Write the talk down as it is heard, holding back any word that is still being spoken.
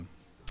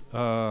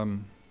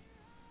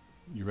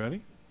You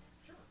ready?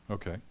 Sure.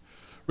 Okay.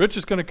 Rich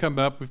is going to come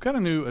up. We've got a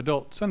new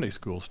adult Sunday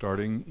school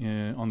starting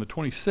on the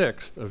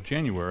 26th of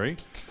January.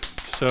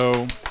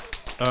 So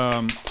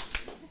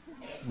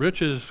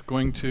Rich is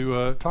going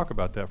to talk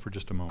about that for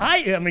just a moment. I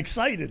am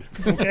excited.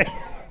 Okay.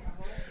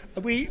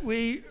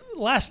 we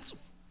last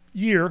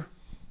year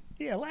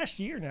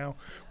now,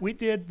 we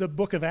did the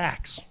book of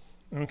Acts.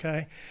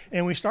 Okay,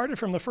 and we started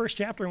from the first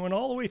chapter and went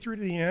all the way through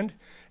to the end,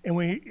 and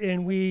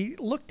we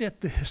looked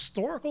at the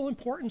historical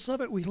importance of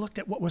it. We looked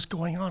at what was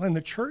going on in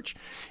the church,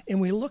 and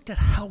we looked at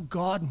how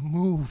God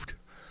moved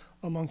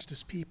amongst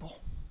his people.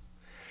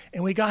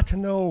 And we got to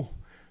know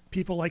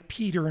people like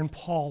Peter and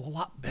Paul a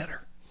lot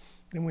better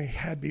than we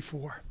had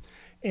before.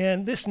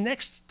 And this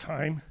next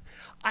time,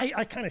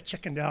 I kind of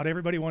chickened out.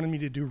 Everybody wanted me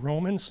to do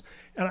Romans,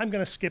 and I'm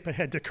going to skip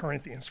ahead to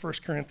Corinthians, 1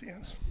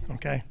 Corinthians,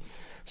 okay?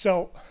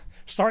 So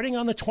starting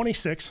on the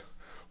 26th,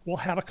 we'll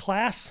have a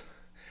class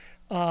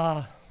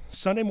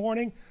Sunday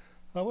morning.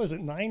 What was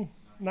it, 9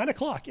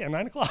 o'clock? Yeah,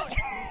 9 o'clock.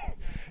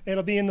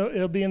 It'll be in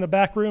the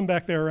back room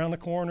back there around the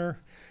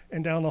corner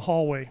and down the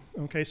hallway,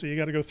 okay? So you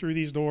got to go through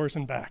these doors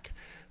and back,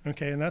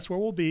 okay? And that's where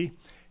we'll be.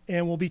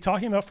 And we'll be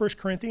talking about 1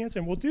 Corinthians,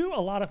 and we'll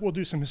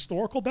do some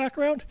historical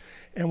background,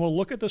 and we'll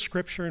look at the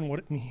scripture and what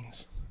it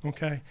means,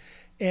 okay?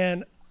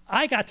 And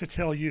I got to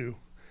tell you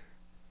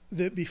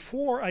that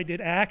before I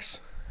did Acts,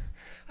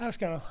 I was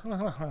kind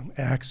of,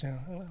 Acts,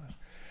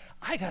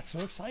 I got so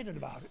excited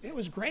about it. It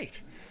was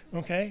great,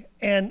 okay?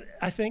 And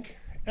I think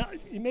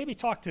you maybe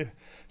talk to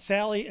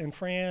Sally and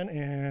Fran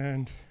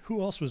and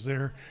who else was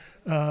there?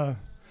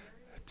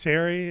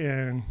 Terry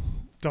and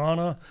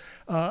Donna,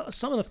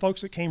 some of the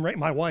folks that came, right,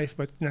 my wife,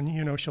 but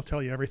then, she'll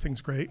tell you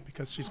everything's great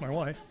because she's my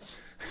wife.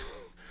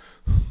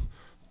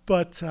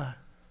 But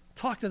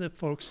talk to the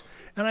folks,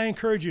 and I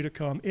encourage you to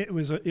come. It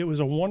was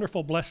a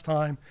wonderful, blessed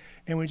time,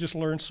 and we just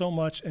learned so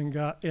much, and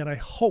I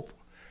hope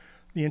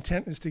the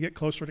intent is to get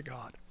closer to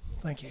God.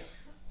 Thank you.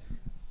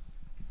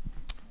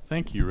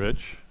 Thank you,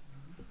 Rich.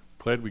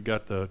 Glad we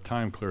got the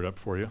time cleared up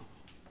for you.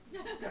 I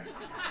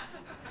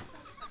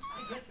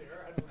get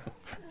there. I don't know.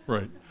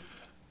 Right.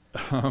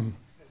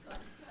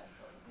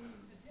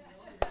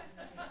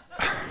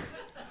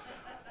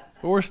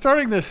 Well, we're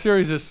starting this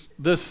series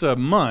this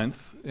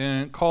month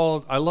and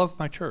called I Love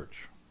My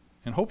Church.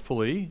 And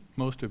hopefully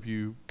most of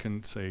you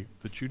can say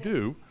that you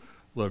do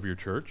love your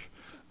church.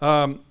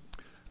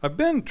 I've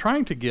been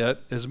trying to get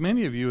as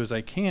many of you as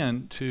I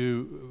can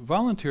to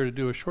volunteer to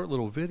do a short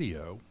little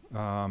video.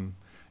 And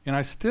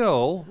I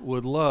still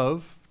would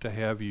love to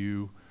have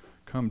you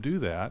come do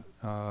that,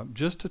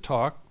 just to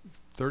talk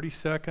 30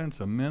 seconds,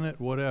 a minute,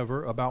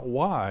 whatever, about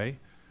why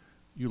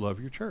you love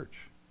your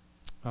church.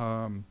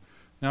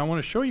 Now, I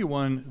want to show you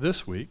one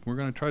this week. We're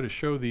going to try to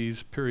show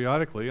these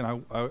periodically,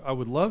 and I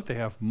would love to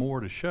have more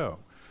to show.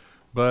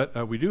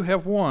 But we do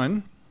have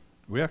one.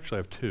 We actually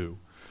have two.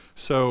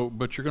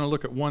 But you're going to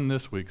look at one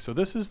this week. So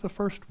this is the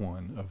first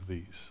one of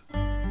these.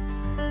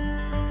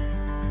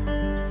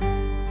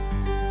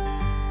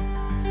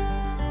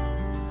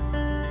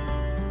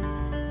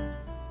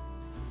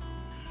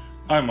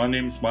 Hi, my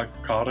name is Mike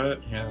Cotta,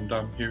 and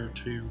I'm here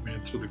to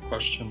answer the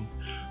question,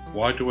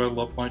 why do I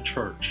love my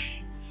church?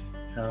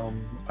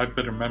 I've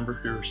been a member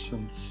here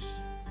since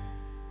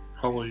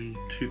probably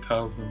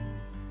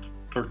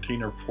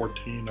 2013 or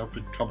 14. I've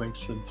been coming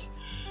since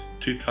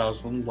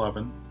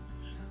 2011,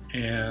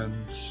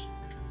 and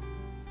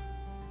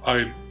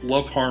I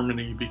love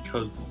Harmony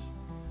because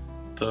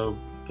the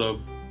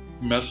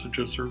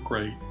messages are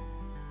great,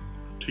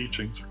 the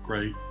teachings are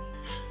great.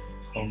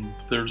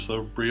 There's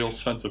a real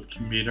sense of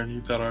community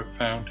that I've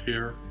found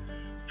here,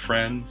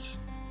 friends.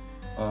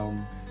 My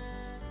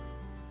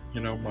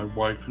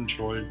wife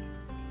enjoyed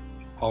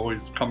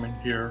always coming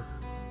here,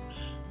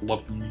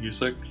 love the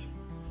music,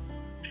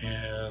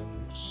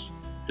 and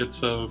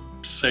it's a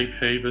safe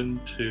haven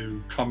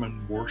to come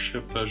and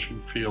worship as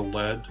you feel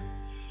led,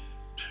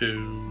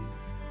 to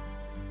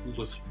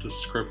listen to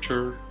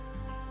scripture,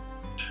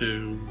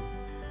 to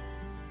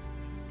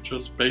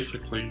just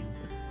basically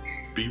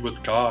be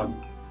with God,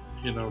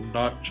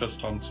 not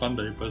just on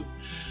Sunday, but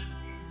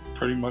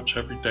pretty much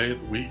every day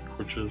of the week,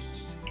 which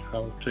is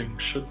how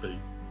things should be.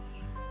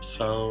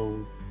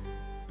 So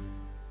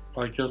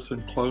I guess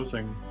in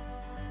closing,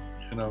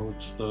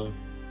 it's the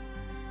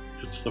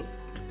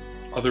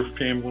other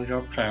family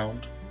I've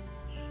found,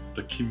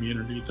 the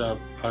community that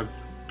I've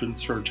been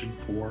searching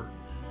for,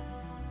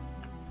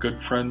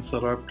 good friends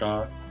that I've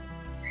got,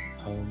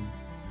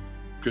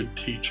 good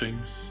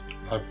teachings.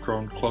 I've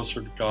grown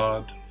closer to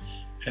God,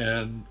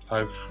 and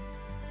I've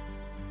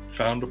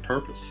found a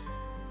purpose,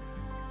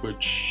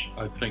 which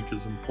I think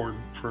is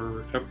important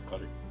for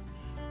everybody.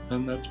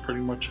 And that's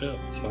pretty much it.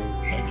 So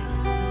thank you.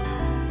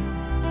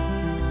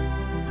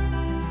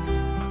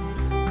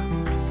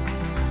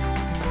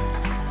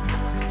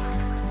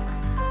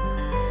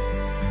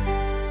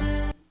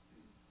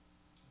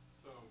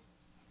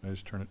 I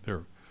just turn it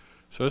there.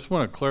 So I just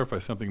want to clarify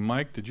something.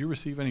 Mike, did you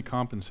receive any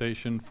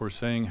compensation for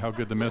saying how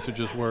good the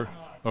messages were?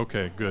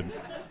 Okay, good.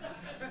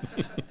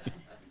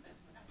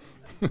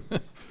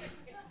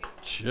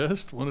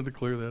 Just wanted to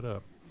clear that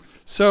up.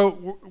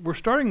 So we're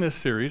starting this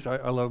series,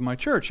 I Love My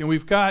Church, and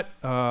we've got,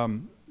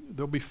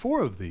 there'll be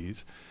 4 of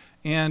these.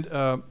 And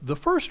the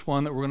first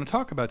one that we're going to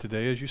talk about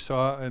today, as you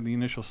saw in the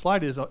initial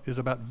slide, is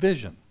about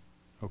vision,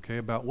 okay,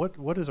 about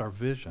what is our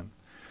vision.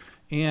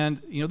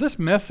 And, this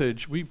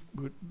message,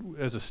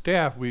 as a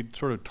staff, we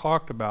sort of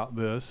talked about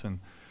this and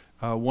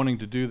wanting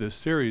to do this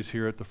series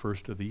here at the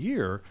first of the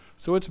year.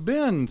 So it's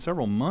been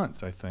several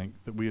months, I think,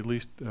 that we at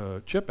least,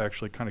 Chip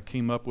actually kind of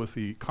came up with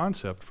the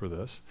concept for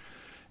this.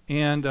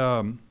 And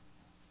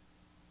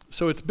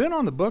so it's been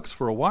on the books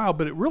for a while,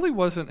 but it really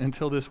wasn't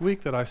until this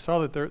week that I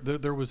saw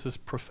that there was this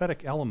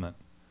prophetic element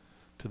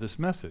to this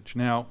message.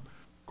 Now,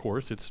 of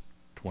course, it's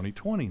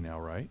 2020 now,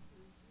 right?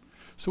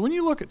 So when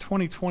you look at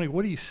 2020,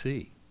 what do you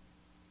see?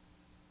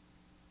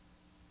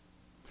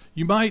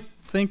 You might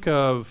think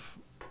of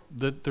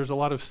that there's a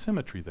lot of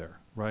symmetry there,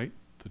 right?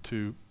 The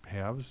two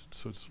halves,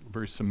 so it's a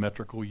very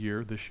symmetrical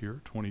year this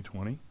year,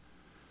 2020.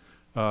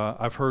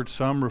 I've heard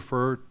some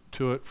refer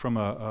to it from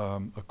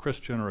a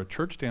Christian or a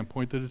church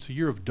standpoint that it's a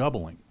year of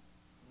doubling,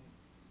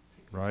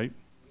 right?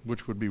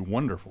 Which would be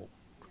wonderful.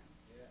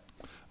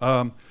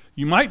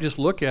 You might just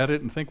look at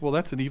it and think, well,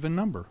 that's an even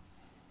number.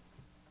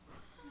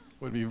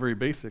 Would be a very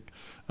basic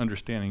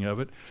understanding of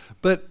it.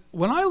 But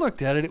when I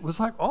looked at it, it was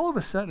like all of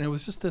a sudden, it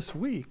was just this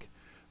week,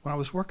 when I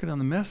was working on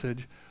the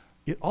message,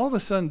 it all of a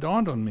sudden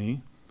dawned on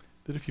me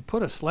that if you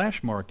put a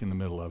slash mark in the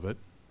middle of it,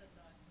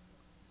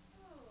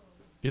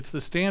 it's the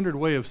standard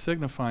way of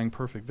signifying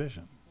perfect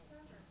vision.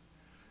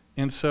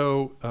 And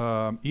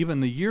so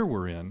even the year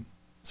we're in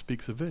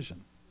speaks of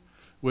vision,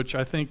 which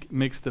I think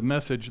makes the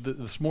message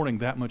this morning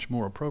that much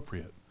more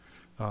appropriate.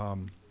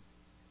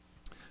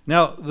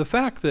 Now, the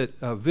fact that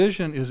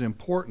vision is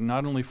important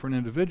not only for an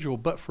individual,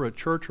 but for a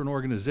church or an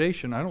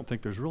organization, I don't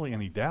think there's really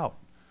any doubt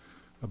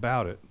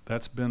about it.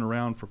 That's been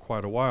around for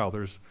quite a while.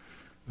 There's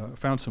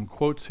found some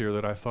quotes here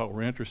that I thought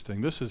were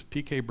interesting. This is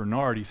P.K.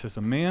 Bernard. He says,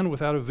 "A man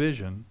without a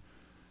vision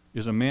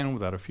is a man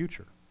without a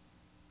future.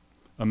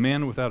 A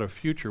man without a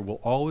future will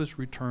always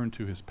return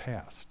to his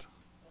past."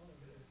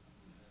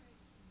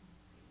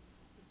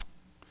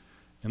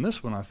 And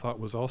this one I thought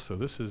was also,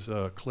 this is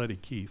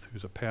Cletty Keith,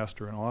 who's a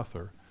pastor and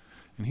author.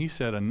 And he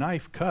said, "A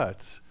knife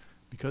cuts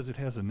because it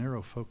has a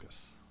narrow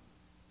focus."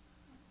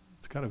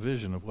 It's got a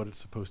vision of what it's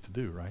supposed to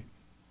do, right?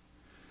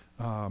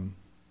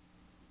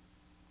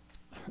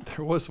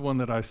 There was one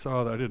that I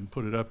saw that I didn't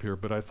put it up here,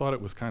 but I thought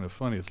it was kind of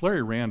funny. It's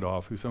Larry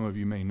Randolph, who some of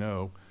you may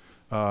know.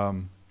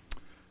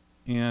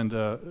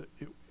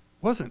 It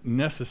wasn't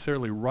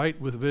necessarily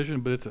right with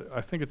vision, but I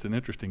think it's an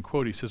interesting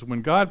quote. He says,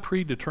 "When God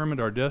predetermined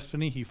our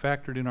destiny, he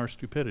factored in our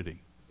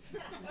stupidity.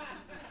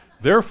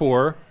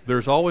 Therefore,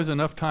 there's always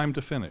enough time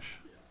to finish."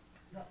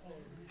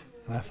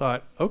 And I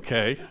thought,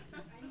 okay,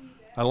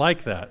 I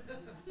like that.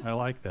 I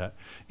like that.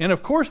 And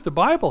of course, the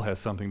Bible has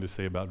something to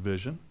say about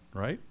vision,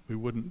 right? We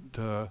wouldn't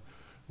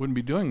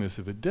be doing this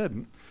if it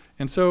didn't.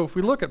 And so if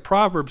we look at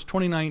Proverbs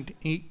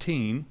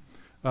 29:18,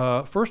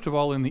 first of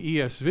all, in the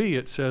ESV,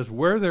 it says,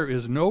 "Where there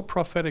is no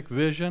prophetic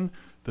vision,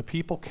 the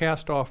people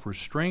cast off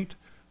restraint,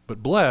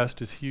 but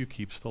blessed is he who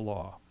keeps the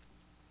law."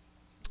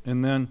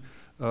 And then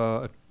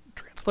a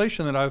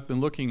translation that I've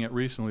been looking at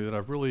recently that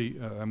I've really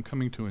I'm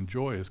coming to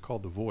enjoy is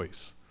called The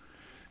Voice.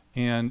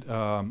 And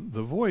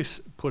The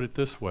Voice put it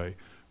this way: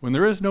 "When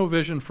there is no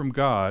vision from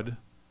God,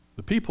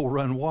 the people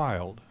run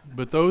wild,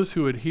 but those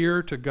who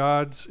adhere to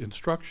God's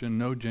instruction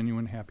know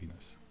genuine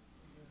happiness."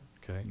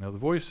 Okay, now The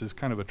Voice is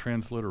kind of a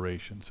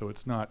transliteration, so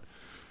it's not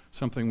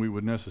something we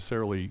would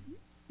necessarily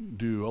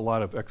do a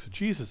lot of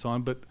exegesis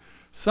on, but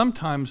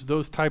sometimes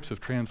those types of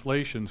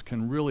translations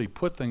can really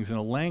put things in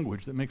a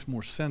language that makes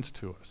more sense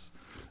to us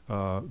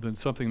than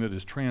something that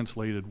is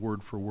translated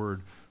word for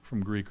word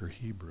from Greek or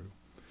Hebrew.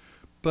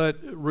 But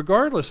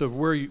regardless of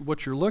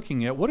what you're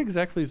looking at, what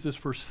exactly is this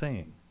verse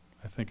saying,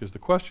 I think, is the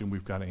question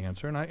we've got to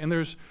answer. And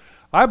there's,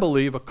 I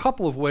believe, a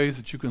couple of ways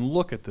that you can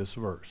look at this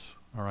verse.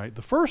 All right,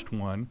 the first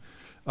one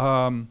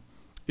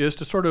is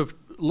to sort of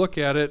look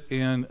at it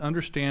and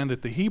understand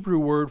that the Hebrew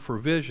word for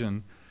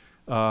vision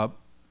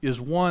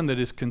is one that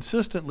is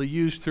consistently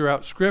used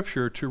throughout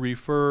Scripture to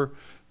refer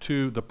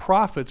to the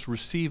prophets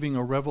receiving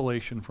a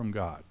revelation from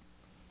God.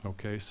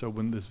 Okay, so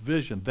when this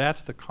vision,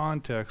 that's the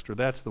context, or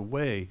that's the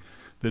way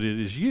that it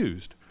is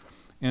used.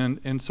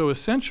 And so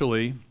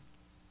essentially,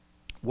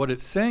 what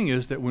it's saying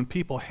is that when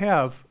people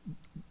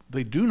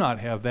they do not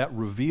have that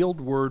revealed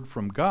word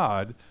from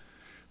God,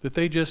 that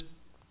they just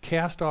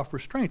cast off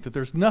restraint, that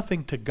there's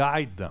nothing to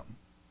guide them,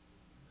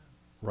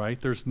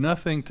 right? There's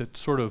nothing to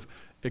sort of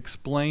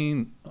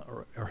explain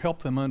or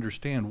help them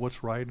understand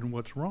what's right and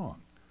what's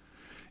wrong.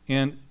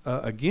 And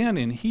again,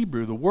 in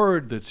Hebrew, the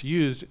word that's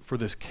used for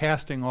this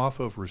casting off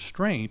of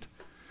restraint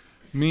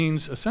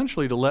means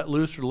essentially to let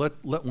loose or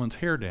let one's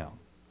hair down.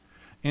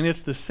 And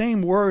it's the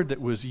same word that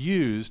was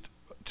used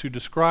to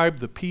describe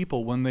the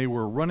people when they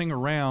were running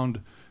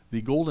around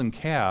the golden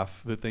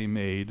calf that they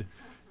made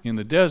in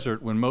the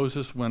desert when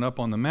Moses went up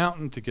on the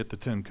mountain to get the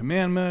 10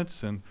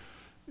 Commandments. And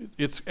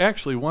it's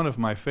actually one of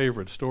my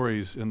favorite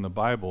stories in the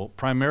Bible,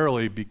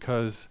 primarily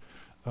because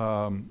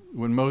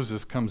when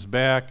Moses comes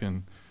back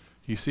and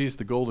he sees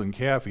the golden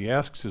calf, he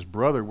asks his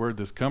brother, where'd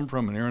this come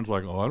from? And Aaron's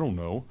like, oh, I don't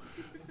know.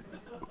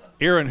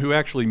 Aaron, who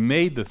actually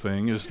made the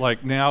thing, is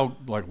like now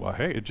like, well,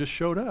 hey, it just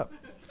showed up.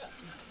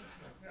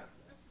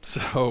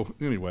 So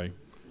anyway,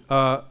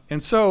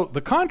 and so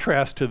the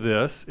contrast to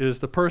this is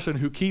the person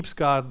who keeps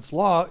God's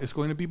law is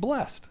going to be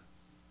blessed,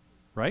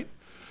 right?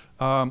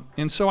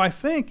 And so I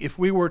think if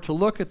we were to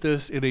look at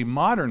this in a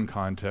modern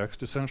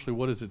context, essentially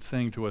what is it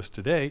saying to us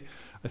today?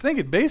 I think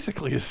it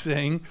basically is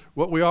saying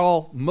what we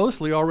all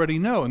mostly already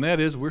know, and that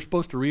is we're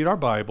supposed to read our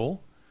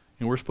Bible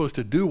and we're supposed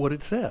to do what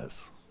it says,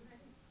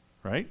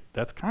 right?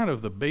 That's kind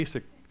of the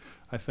basic,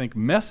 I think,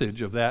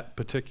 message of that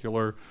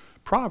particular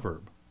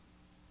proverb.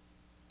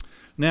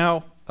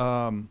 Now,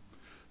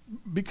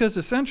 because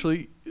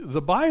essentially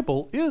the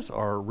Bible is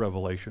our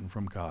revelation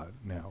from God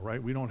now,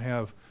 right? We don't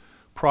have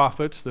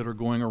prophets that are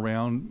going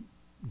around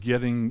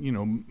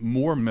getting,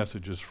 more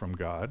messages from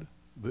God,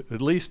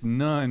 at least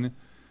none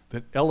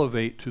that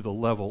elevate to the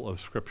level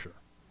of Scripture,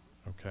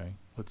 okay?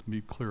 Let's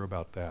be clear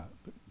about that.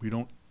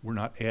 We're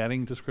not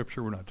adding to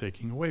Scripture, we're not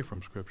taking away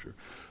from Scripture.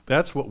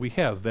 That's what we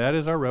have. That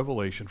is our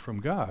revelation from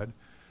God.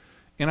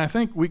 And I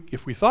think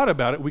if we thought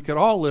about it, we could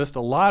all list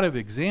a lot of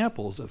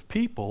examples of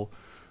people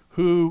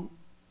who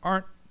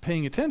aren't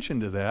paying attention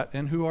to that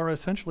and who are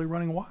essentially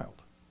running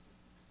wild,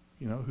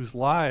 whose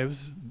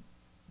lives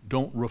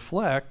don't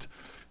reflect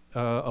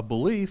a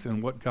belief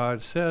in what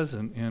God says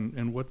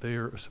and what they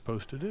are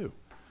supposed to do.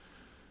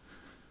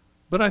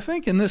 But I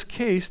think in this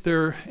case,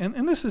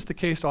 and this is the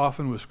case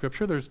often with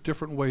Scripture, there's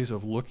different ways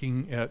of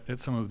looking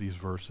at some of these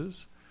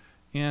verses.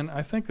 And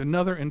I think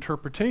another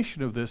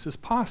interpretation of this is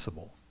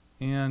possible.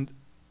 And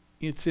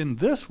it's in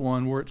this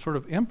one where it sort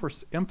of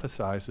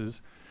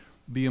emphasizes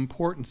the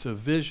importance of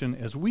vision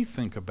as we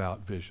think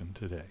about vision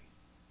today,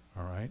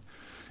 all right?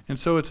 And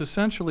so it's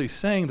essentially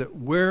saying that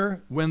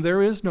when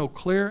there is no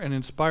clear and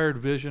inspired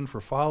vision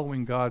for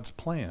following God's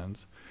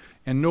plans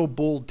and no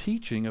bold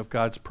teaching of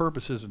God's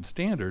purposes and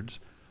standards,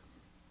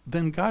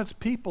 then God's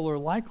people are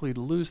likely to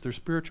lose their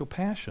spiritual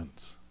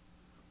passions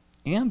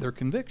and their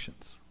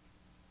convictions.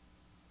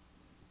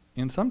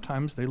 And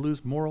sometimes they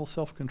lose moral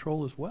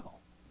self-control as well.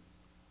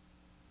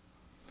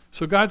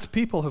 So God's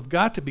people have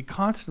got to be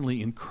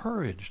constantly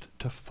encouraged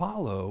to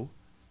follow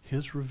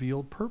His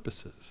revealed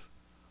purposes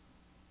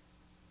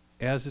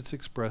as it's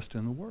expressed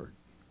in the Word,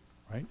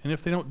 right? And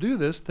if they don't do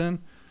this, then,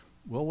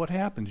 well, what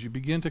happens? You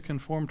begin to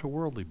conform to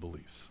worldly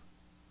beliefs,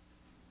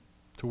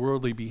 to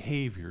worldly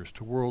behaviors,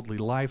 to worldly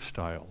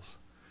lifestyles,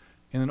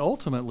 and then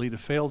ultimately to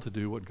fail to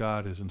do what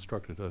God has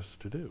instructed us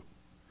to do.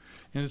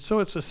 And so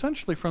it's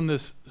essentially from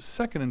this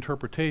second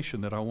interpretation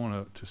that I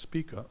want to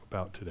speak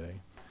about today.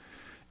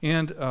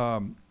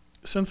 And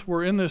since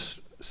we're in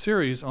this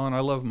series on I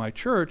Love My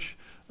Church,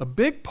 a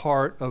big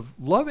part of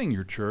loving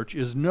your church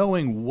is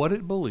knowing what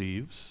it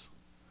believes,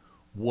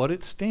 what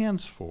it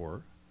stands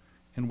for,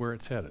 and where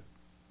it's headed.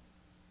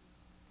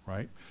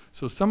 Right?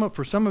 So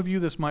for some of you,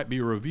 this might be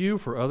a review.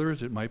 For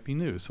others, it might be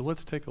new. So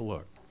let's take a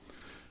look.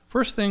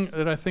 First thing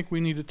that I think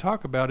we need to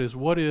talk about is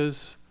what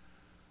is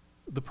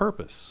the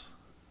purpose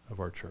of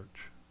our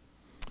church.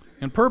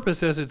 And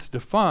purpose, as it's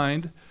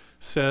defined,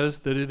 says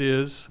that it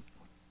is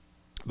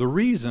the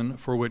reason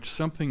for which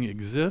something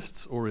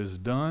exists or is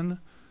done,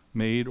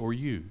 made, or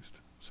used.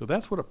 So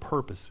that's what a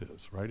purpose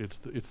is, right? It's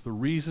the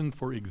reason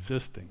for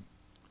existing.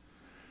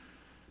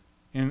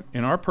 And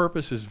our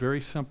purpose is very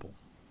simple.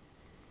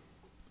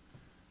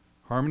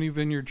 Harmony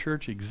Vineyard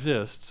Church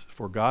exists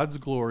for God's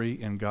glory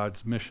and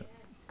God's mission.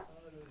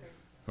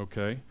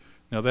 Okay?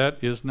 Now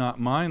that is not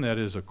mine. That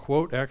is a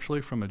quote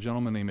actually from a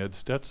gentleman named Ed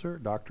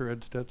Stetzer, Dr.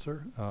 Ed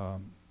Stetzer.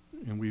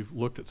 And we've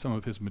looked at some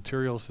of his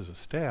materials as a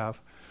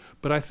staff.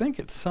 But I think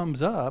it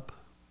sums up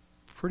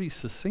pretty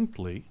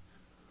succinctly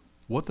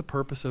what the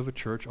purpose of a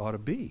church ought to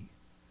be.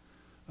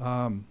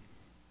 And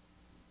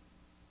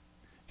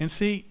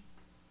see,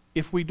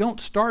 if we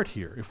don't start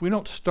here, if we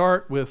don't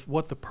start with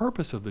what the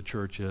purpose of the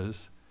church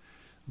is,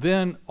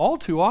 then all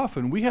too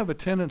often we have a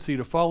tendency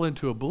to fall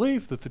into a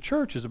belief that the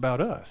church is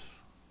about us.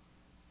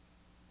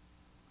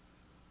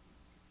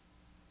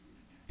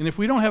 And if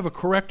we don't have a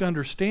correct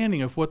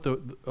understanding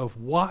of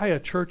why a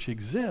church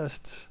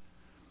exists,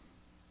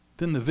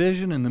 then the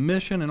vision and the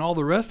mission and all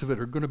the rest of it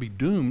are going to be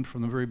doomed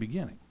from the very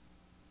beginning.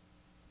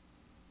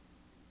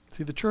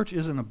 See, the church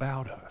isn't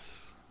about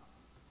us.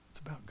 It's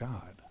about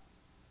God.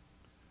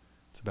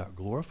 It's about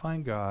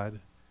glorifying God,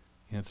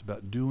 and it's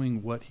about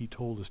doing what He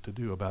told us to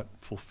do, about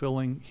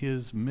fulfilling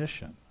His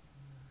mission.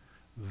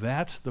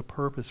 That's the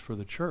purpose for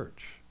the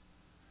church.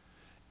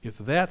 If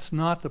that's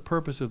not the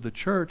purpose of the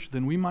church,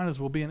 then we might as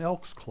well be an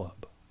Elks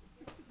Club.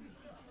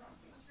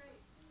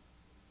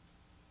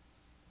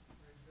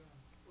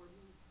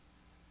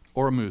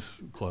 Or a Moose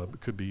Club.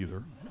 It could be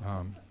either.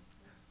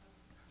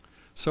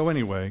 So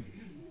anyway,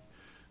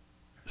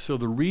 so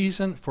the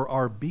reason for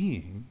our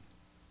being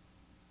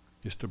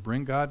is to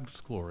bring God's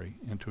glory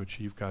and to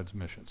achieve God's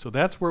mission. So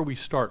that's where we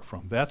start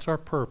from. That's our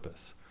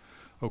purpose.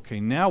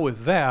 Okay, now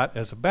with that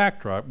as a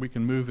backdrop, we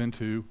can move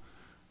into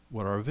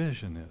what our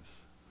vision is.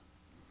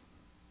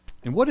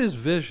 And what is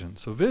vision?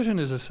 So vision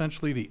is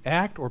essentially the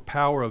act or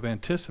power of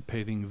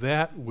anticipating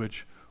that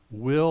which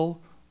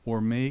will or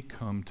may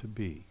come to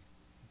be.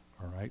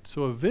 All right?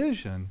 So a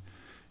vision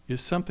is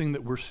something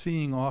that we're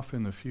seeing off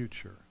in the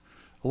future.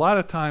 A lot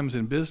of times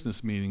in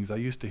business meetings, I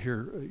used to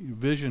hear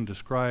vision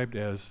described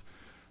as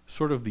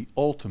sort of the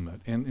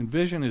ultimate. And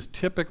vision is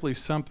typically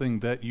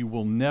something that you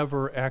will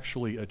never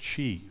actually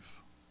achieve.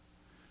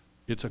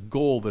 It's a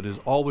goal that is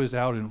always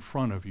out in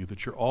front of you,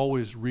 that you're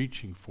always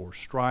reaching for,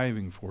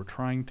 striving for,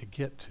 trying to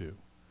get to,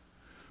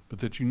 but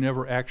that you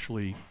never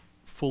actually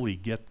fully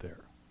get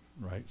there,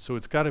 right? So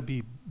it's got to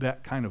be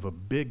that kind of a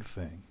big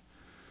thing.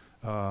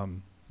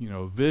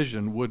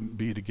 Vision wouldn't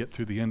be to get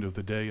through the end of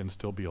the day and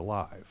still be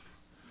alive.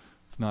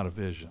 It's not a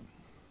vision.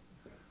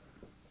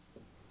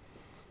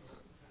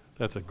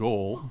 That's a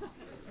goal.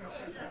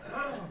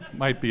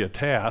 Might be a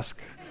task,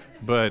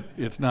 but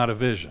it's not a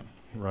vision.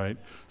 Right?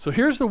 So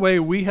here's the way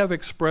we have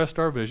expressed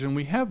our vision.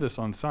 We have this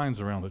on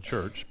signs around the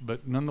church,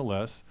 but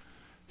nonetheless,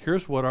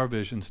 here's what our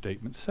vision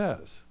statement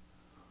says.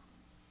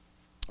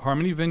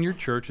 Harmony Vineyard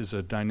Church is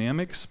a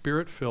dynamic,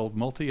 spirit-filled,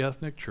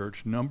 multi-ethnic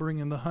church numbering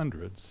in the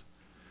hundreds,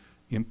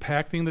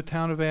 impacting the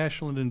town of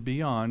Ashland and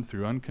beyond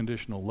through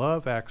unconditional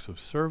love, acts of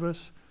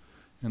service,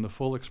 and the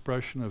full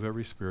expression of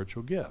every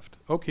spiritual gift.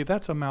 Okay,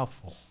 that's a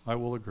mouthful. I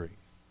will agree.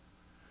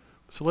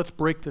 So let's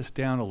break this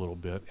down a little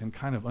bit and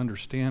kind of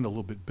understand a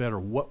little bit better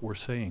what we're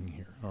saying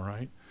here, all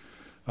right?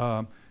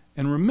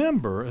 And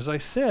remember, as I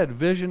said,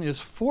 vision is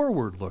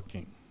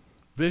forward-looking.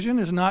 Vision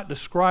is not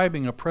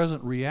describing a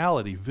present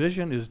reality.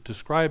 Vision is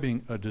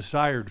describing a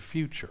desired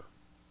future,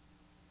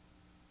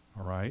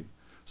 all right?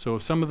 So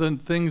if some of the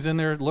things in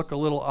there look a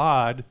little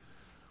odd,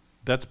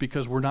 that's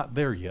because we're not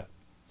there yet.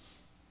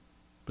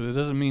 But it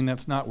doesn't mean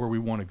that's not where we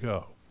want to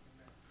go,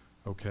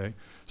 okay?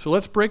 So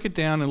let's break it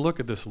down and look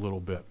at this a little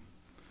bit.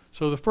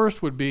 So the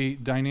first would be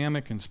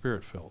dynamic and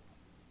spirit-filled.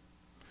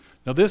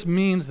 Now this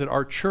means that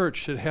our church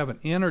should have an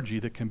energy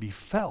that can be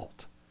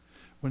felt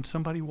when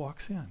somebody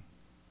walks in.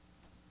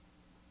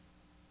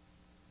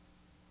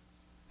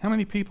 How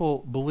many people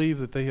believe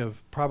that they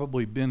have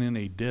probably been in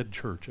a dead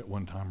church at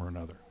one time or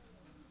another?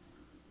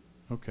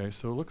 Okay,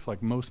 so it looks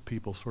like most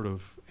people sort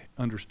of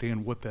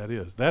understand what that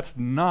is. That's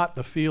not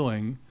the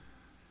feeling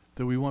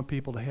that we want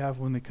people to have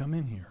when they come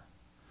in here.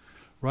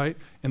 Right?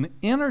 And the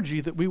energy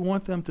that we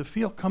want them to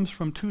feel comes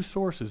from two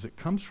sources. It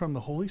comes from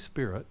the Holy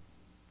Spirit,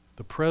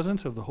 the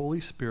presence of the Holy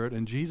Spirit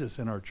and Jesus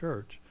in our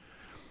church,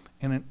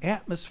 and an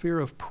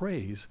atmosphere of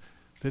praise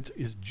that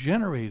is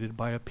generated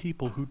by a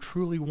people who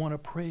truly want to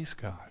praise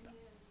God.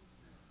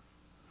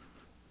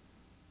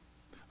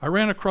 I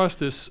ran across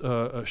this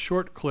a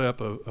short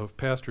clip of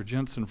Pastor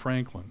Jensen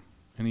Franklin,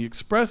 and he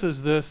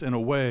expresses this in a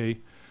way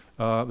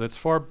that's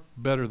far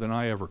better than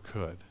I ever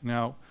could.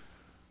 Now,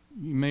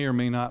 you may or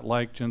may not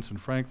like Jensen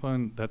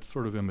Franklin. That's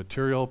sort of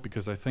immaterial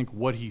because I think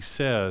what he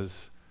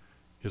says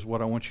is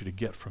what I want you to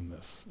get from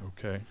this,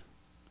 okay?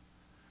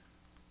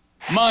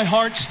 My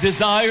heart's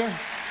desire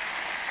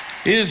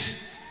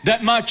is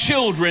that my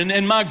children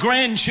and my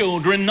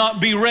grandchildren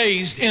not be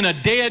raised in a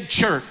dead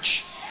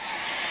church.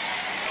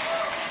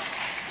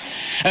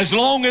 As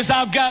long as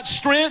I've got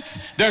strength,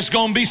 there's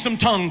going to be some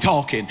tongue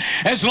talking.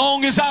 As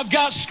long as I've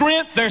got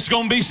strength, there's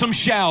going to be some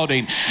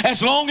shouting.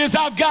 As long as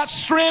I've got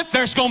strength,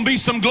 there's going to be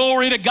some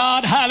glory to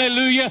God.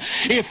 Hallelujah.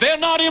 If they're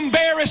not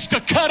embarrassed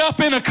to cut up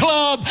in a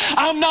club,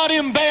 I'm not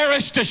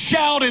embarrassed to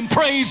shout and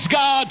praise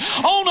God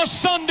on a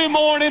Sunday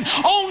morning,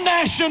 on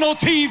national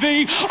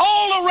TV,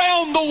 all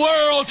around the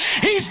world.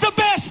 He's the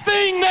best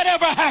thing that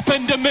ever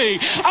happened to me.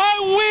 I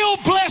will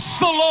bless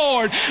the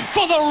Lord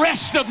for the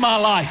rest of my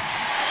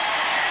life.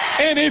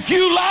 And if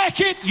you like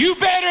it, you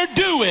better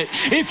do it.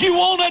 If you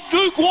want a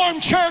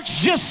lukewarm church,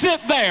 just sit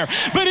there.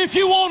 But if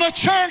you want a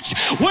church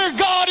where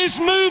God is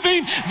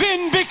moving,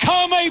 then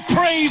become a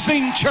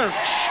praising church.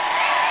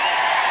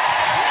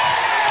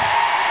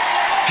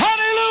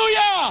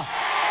 Hallelujah!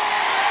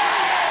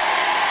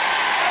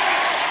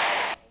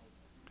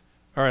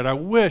 All right, I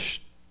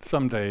wish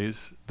some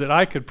days that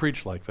I could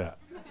preach like that.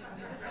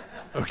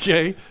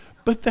 Okay?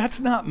 But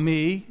that's not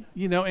me,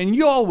 and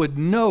you all would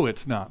know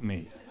it's not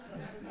me.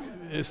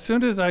 As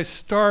soon as I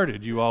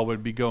started, you all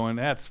would be going,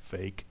 that's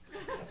fake.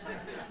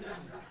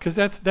 Because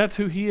that's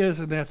who he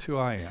is and that's who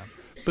I am.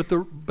 But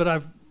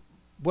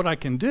what I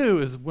can do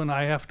is when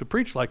I have to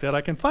preach like that, I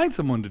can find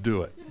someone to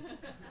do it,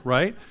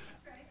 right?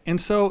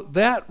 And so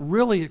that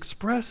really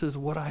expresses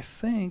what I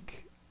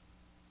think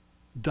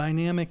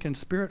dynamic and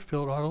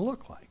spirit-filled ought to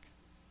look like.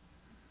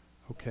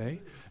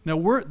 Okay?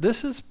 Now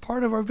this is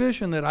part of our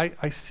vision that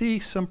I see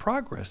some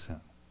progress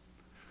in.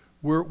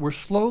 We're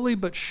slowly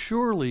but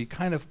surely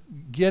kind of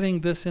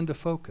getting this into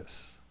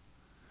focus.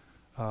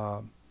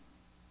 We're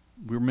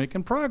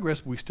making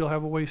progress. We still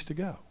have a ways to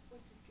go.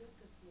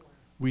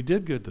 We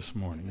did good this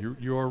morning.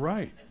 You are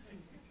right.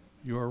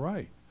 You are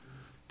right.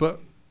 But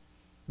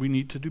we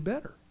need to do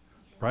better,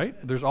 right?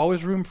 There's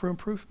always room for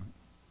improvement.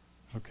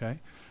 Okay?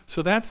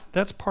 So that's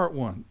part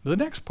one. The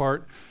next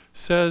part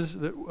says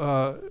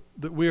that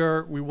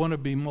we want to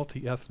be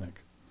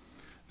multi-ethnic.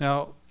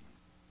 Now,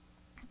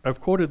 I've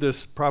quoted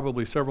this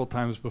probably several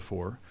times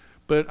before,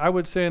 but I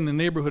would say in the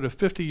neighborhood of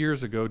 50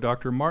 years ago,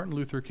 Dr. Martin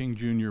Luther King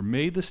Jr.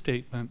 made the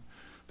statement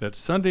that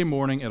Sunday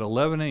morning at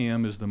 11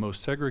 a.m. is the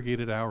most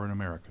segregated hour in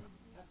America.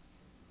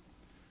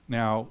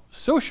 Now,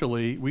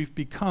 socially, we've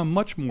become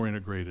much more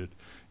integrated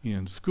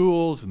in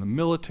schools, in the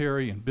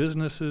military, in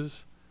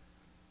businesses.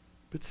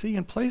 But see,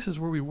 in places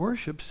where we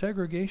worship,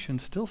 segregation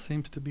still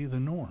seems to be the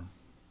norm.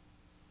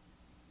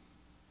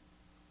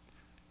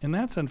 And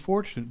that's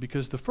unfortunate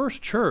because the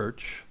first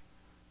church,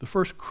 the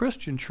first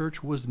Christian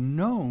church, was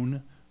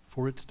known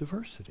for its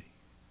diversity.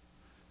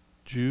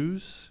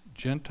 Jews,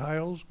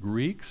 Gentiles,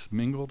 Greeks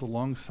mingled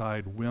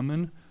alongside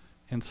women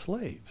and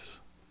slaves.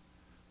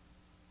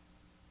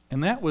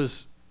 And that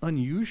was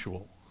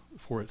unusual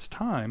for its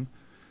time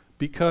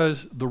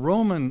because the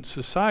Roman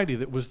society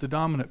that was the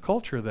dominant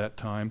culture at that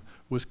time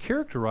was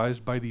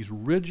characterized by these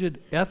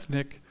rigid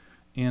ethnic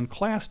and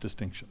class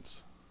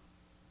distinctions.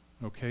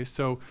 Okay,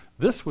 so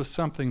this was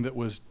something that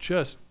was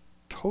just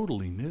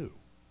totally new.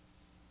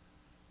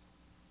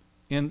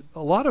 And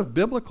a lot of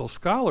biblical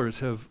scholars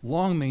have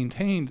long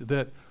maintained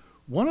that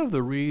one of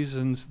the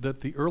reasons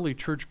that the early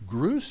church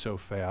grew so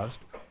fast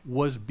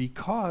was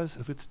because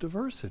of its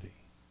diversity.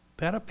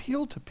 That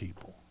appealed to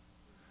people.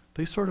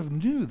 They sort of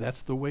knew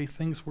that's the way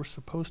things were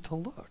supposed to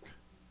look.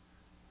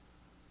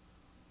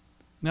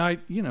 Now,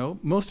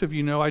 most of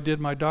you know I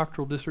did my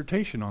doctoral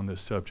dissertation on this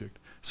subject.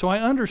 So I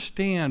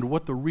understand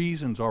what the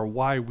reasons are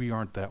why we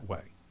aren't that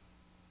way,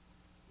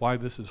 why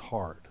this is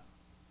hard,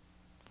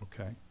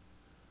 okay?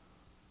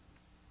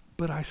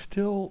 But I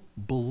still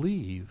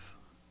believe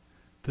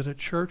that a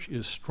church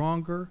is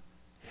stronger,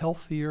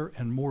 healthier,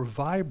 and more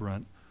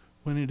vibrant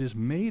when it is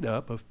made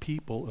up of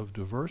people of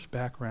diverse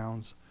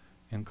backgrounds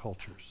and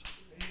cultures.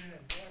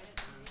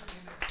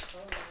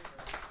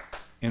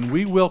 And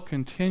we will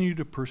continue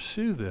to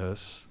pursue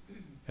this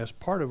as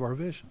part of our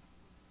vision.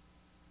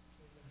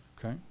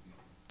 Okay?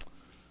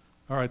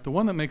 All right, the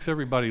one that makes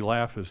everybody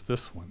laugh is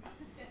this one.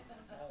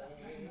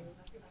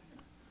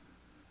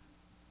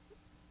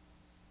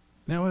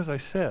 Now, as I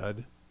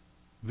said,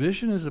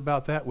 vision is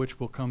about that which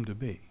will come to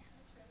be.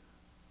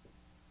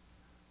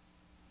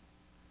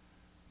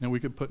 Now, we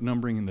could put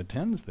numbering in the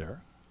tens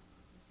there,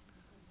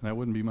 and that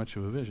wouldn't be much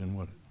of a vision,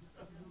 would it?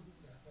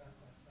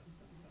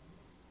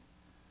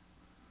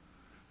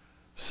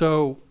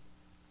 So,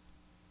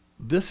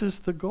 this is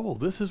the goal.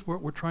 This is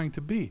what we're trying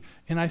to be.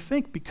 And I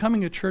think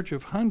becoming a church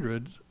of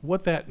hundreds,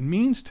 what that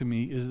means to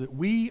me is that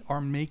we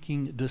are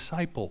making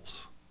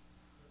disciples,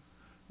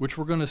 which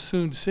we're going to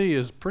soon see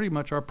is pretty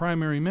much our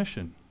primary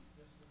mission.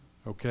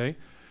 Okay?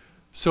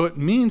 So it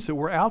means that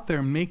we're out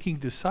there making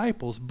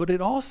disciples, but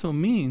it also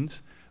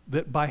means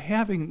that by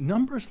having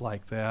numbers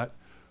like that,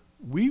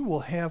 we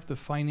will have the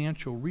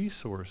financial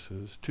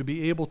resources to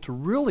be able to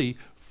really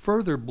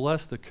further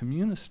bless the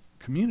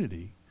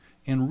community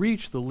and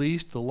reach the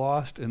least, the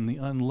lost, and the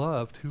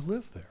unloved who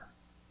live there.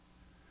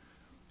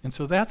 And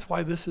so that's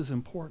why this is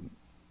important.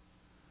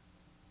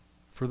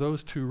 For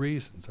those two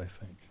reasons, I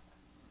think.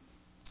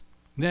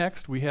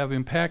 Next, we have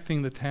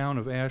impacting the town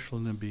of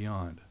Ashland and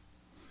beyond.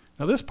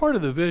 Now, this part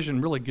of the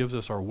vision really gives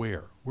us our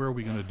where. Where are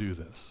we going to do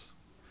this?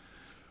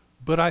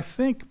 But I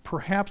think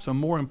perhaps a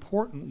more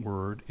important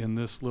word in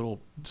this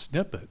little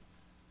snippet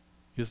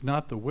is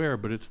not the where,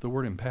 but it's the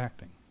word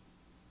impacting.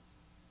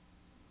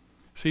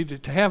 See,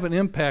 to have an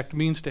impact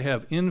means to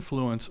have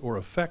influence or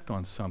effect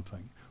on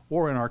something,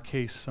 or in our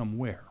case,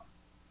 somewhere.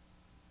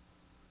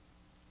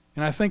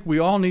 And I think we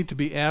all need to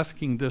be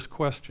asking this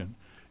question.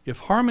 If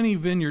Harmony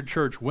Vineyard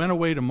Church went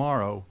away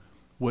tomorrow,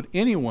 would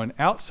anyone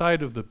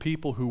outside of the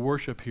people who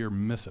worship here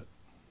miss it?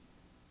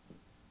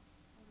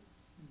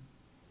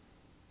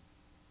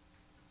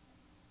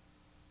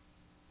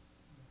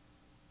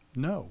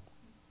 No.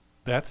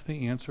 That's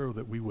the answer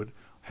that we would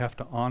have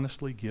to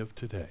honestly give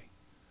today.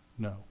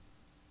 No.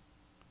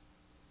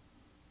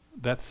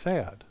 That's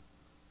sad.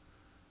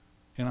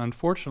 And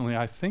unfortunately,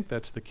 I think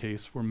that's the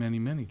case for many,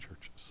 many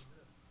churches.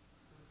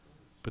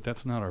 But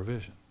that's not our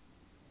vision.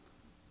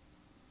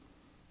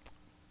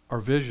 Our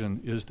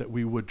vision is that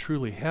we would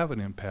truly have an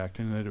impact,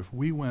 and that if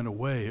we went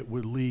away, it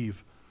would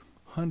leave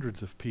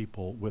hundreds of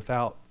people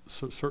without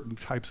certain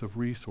types of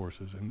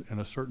resources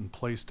and a certain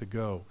place to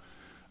go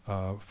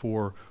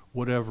for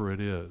whatever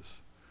it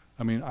is.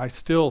 I mean, I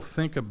still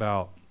think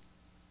about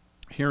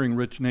hearing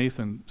Rich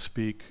Nathan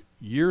speak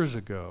years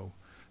ago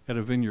at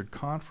a Vineyard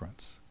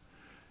conference.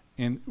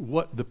 And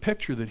what the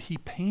picture that he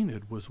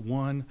painted was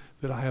one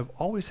that I have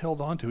always held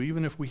on to,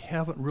 even if we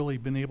haven't really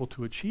been able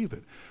to achieve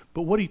it.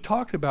 But what he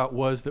talked about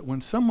was that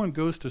when someone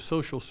goes to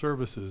social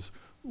services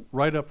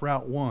right up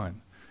Route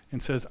 1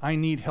 and says, I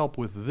need help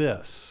with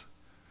this,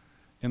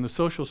 and the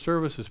social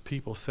services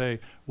people say,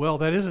 well,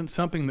 that isn't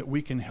something that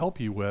we can help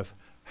you with.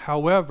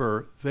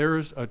 However,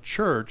 there's a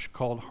church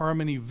called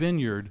Harmony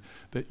Vineyard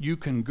that you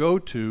can go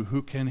to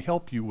who can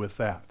help you with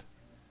that.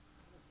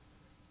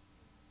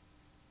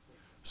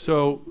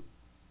 So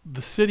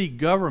the city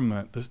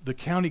government, the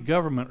county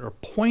government are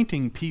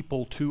pointing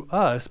people to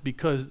us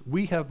because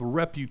we have a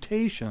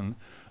reputation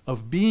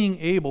of being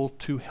able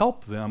to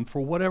help them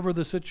for whatever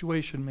the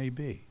situation may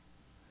be.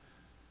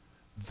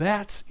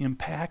 That's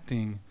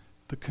impacting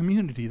the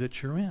community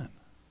that you're in.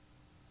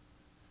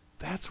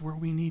 That's where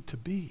we need to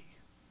be.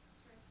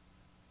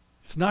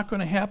 It's not going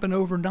to happen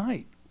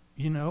overnight,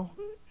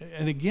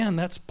 And again,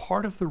 that's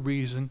part of the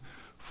reason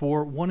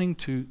for wanting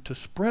to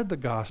spread the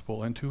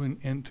gospel and to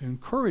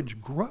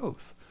encourage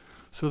growth,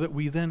 so that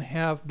we then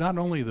have not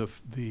only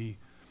the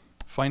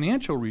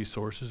financial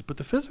resources, but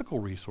the physical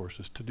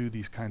resources to do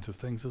these kinds of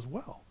things as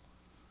well.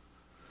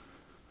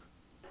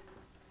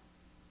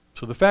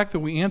 So the fact that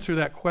we answer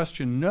that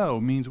question no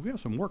means we have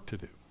some work to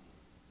do.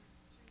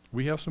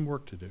 We have some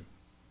work to do.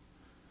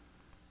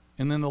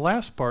 And then the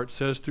last part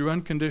says, through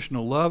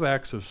unconditional love,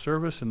 acts of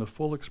service, and the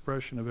full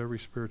expression of every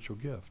spiritual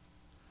gift.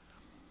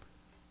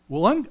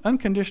 Well,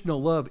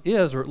 unconditional love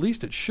is, or at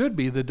least it should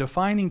be, the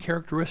defining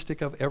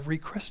characteristic of every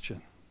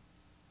Christian.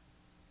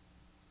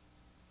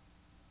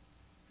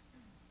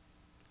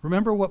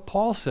 Remember what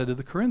Paul said to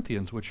the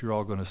Corinthians, which you're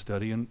all going to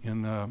study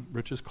in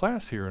Rich's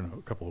class here in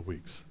a couple of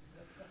weeks.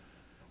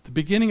 At the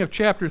beginning of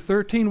chapter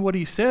 13, what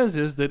he says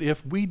is that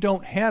if we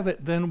don't have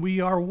it, then we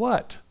are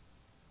what?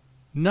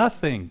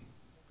 Nothing.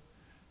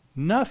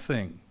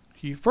 Nothing.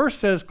 He first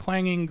says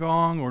clanging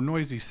gong or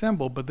noisy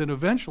cymbal, but then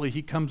eventually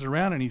he comes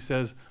around and he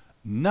says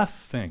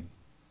nothing,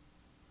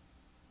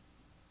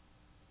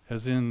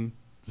 as in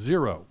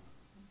zero.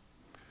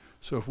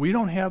 So if we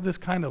don't have this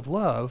kind of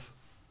love,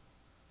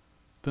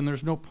 then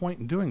there's no point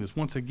in doing this.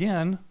 Once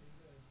again,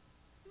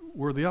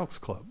 we're the Elks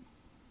Club.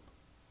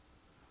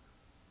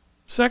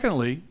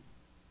 Secondly,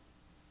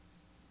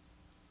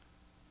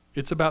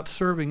 it's about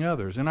serving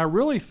others. And I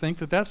really think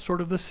that that's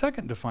sort of the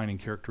second defining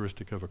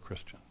characteristic of a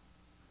Christian.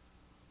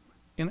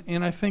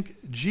 And I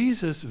think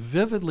Jesus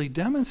vividly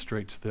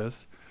demonstrates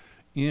this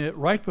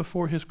right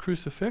before his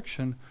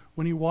crucifixion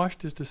when he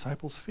washed his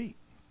disciples' feet.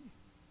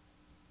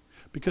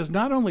 Because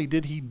not only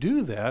did he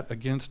do that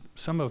against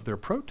some of their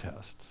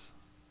protests,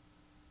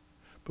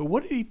 but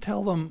what did he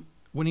tell them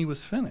when he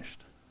was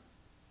finished?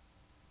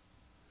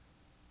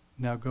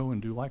 Now go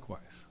and do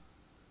likewise.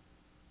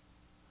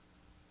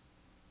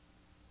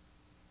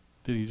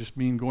 Did he just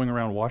mean going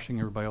around washing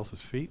everybody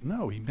else's feet?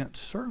 No, he meant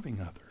serving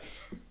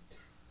others.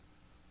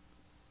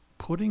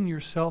 Putting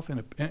yourself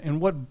in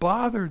and what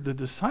bothered the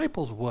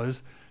disciples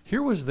was,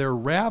 here was their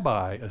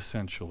rabbi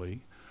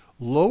essentially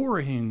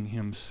lowering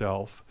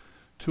himself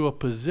to a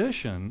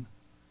position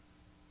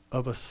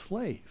of a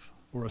slave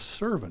or a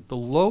servant, the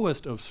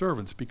lowest of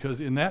servants, because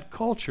in that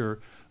culture,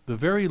 the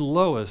very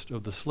lowest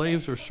of the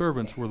slaves or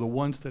servants were the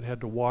ones that had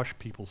to wash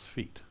people's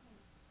feet.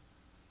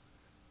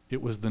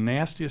 It was the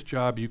nastiest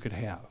job you could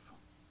have,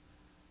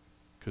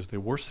 because they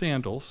wore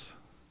sandals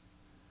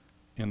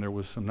and there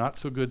was some not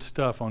so good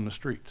stuff on the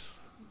streets.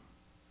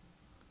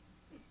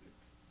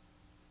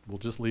 We'll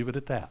just leave it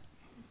at that.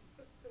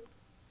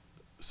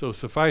 So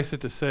suffice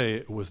it to say,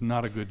 it was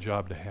not a good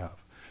job to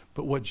have.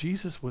 But what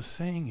Jesus was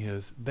saying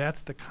is, that's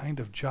the kind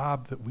of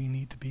job that we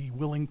need to be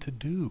willing to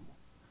do.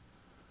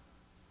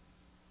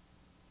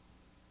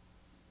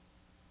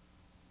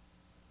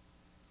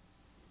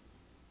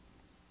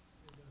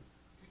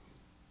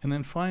 And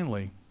then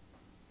finally,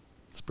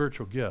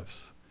 spiritual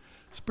gifts.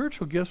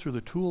 Spiritual gifts are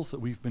the tools that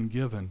we've been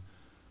given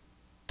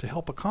to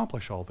help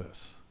accomplish all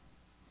this.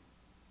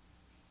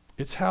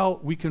 It's how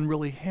we can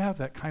really have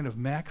that kind of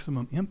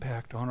maximum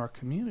impact on our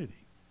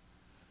community.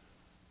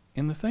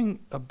 And the thing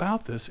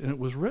about this, and it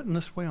was written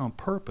this way on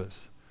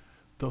purpose,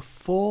 the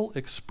full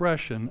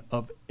expression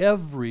of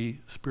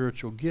every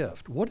spiritual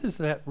gift. What does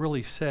that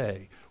really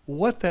say?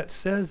 What that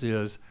says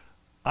is,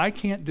 I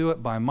can't do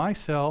it by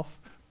myself,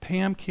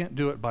 Pam can't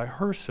do it by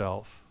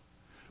herself,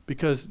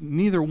 because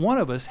neither one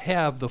of us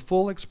have the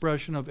full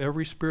expression of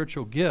every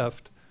spiritual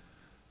gift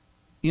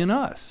in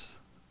us.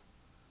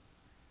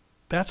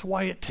 That's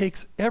why it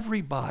takes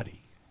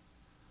everybody,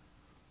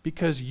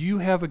 because you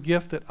have a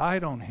gift that I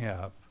don't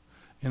have,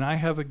 and I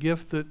have a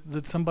gift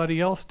that somebody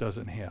else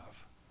doesn't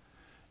have.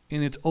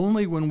 And it's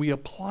only when we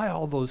apply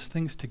all those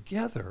things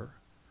together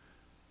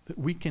that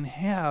we can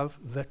have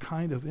the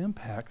kind of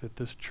impact that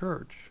this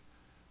church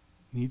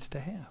needs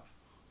to have.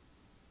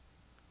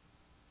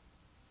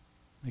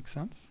 Make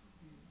sense?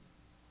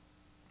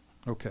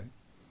 Okay.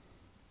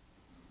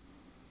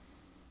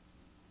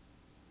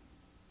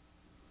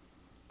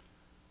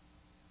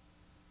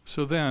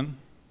 So then,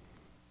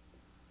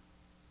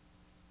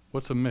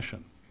 what's a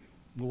mission?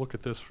 We'll look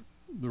at this,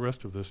 the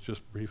rest of this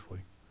just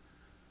briefly.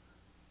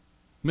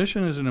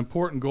 Mission is an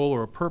important goal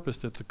or a purpose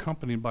that's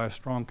accompanied by a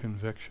strong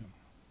conviction.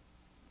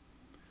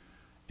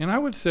 And I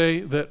would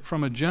say that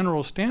from a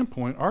general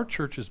standpoint, our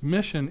church's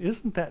mission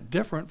isn't that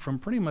different from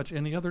pretty much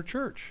any other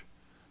church,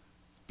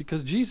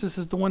 because Jesus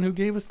is the one who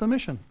gave us the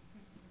mission.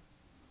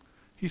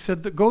 He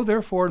said that go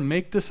therefore and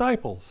make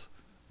disciples.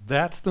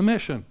 That's the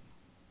mission.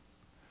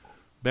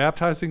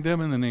 Baptizing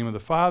them in the name of the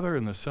Father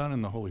and the Son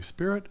and the Holy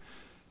Spirit,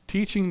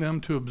 teaching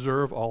them to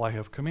observe all I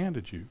have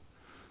commanded you.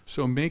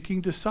 So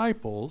making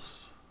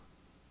disciples,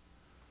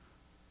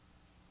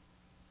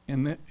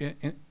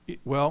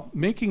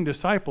 making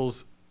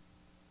disciples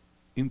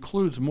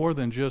includes more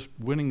than just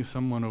winning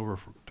someone over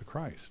to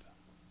Christ.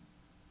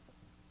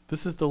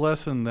 This is the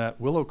lesson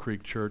that Willow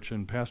Creek Church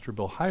and Pastor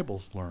Bill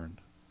Hybels learned.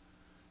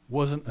 It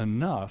wasn't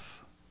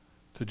enough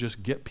to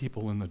just get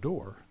people in the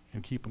door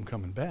and keep them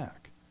coming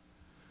back.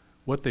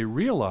 What they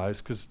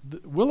realized, because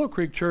Willow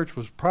Creek Church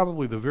was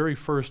probably the very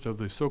first of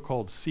the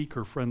so-called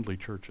seeker-friendly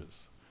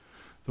churches,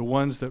 the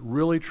ones that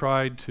really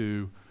tried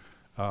to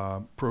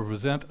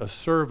present a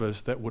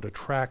service that would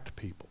attract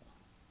people,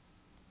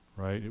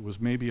 right? It was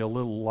maybe a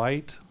little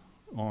light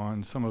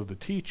on some of the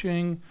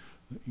teaching,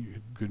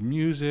 good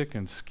music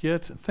and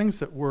skits, and things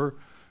that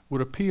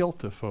would appeal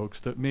to folks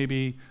that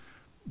maybe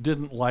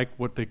didn't like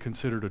what they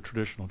considered a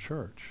traditional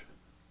church.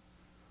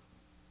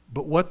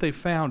 But what they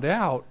found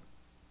out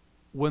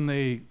when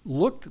they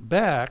looked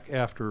back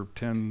after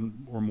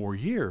 10 or more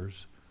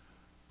years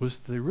was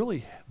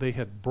they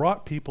had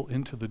brought people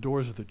into the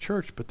doors of the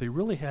church, but they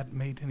really hadn't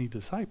made any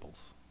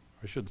disciples.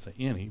 I shouldn't say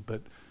any,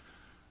 but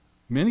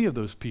many of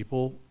those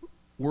people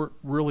weren't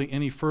really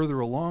any further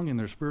along in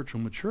their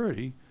spiritual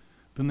maturity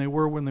than they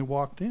were when they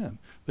walked in.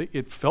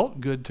 It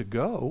felt good to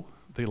go.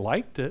 They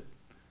liked it,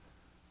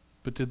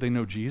 but did they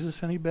know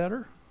Jesus any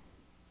better?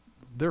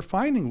 Their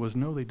finding was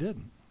no, they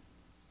didn't.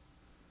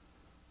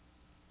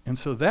 And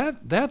so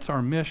that's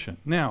our mission.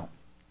 Now,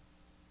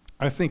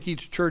 I think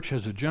each church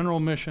has a general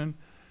mission,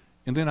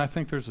 and then I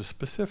think there's a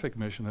specific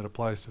mission that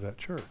applies to that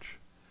church.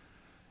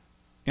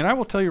 And I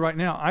will tell you right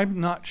now, I'm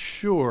not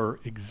sure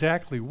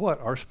exactly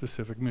what our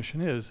specific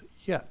mission is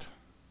yet.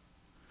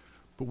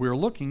 But we're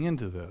looking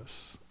into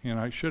this, and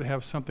I should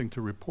have something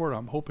to report,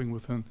 I'm hoping,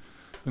 within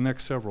the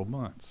next several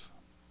months.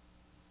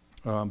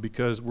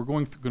 Because we're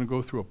going to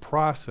go through a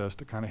process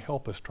to kind of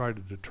help us try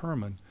to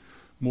determine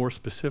more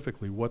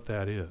specifically what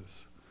that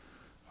is.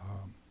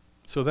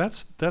 So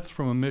that's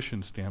from a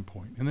mission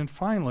standpoint. And then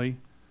finally,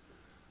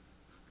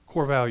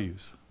 core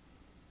values.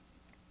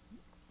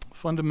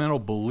 Fundamental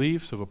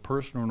beliefs of a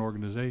person or an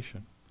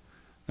organization.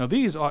 Now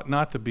these ought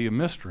not to be a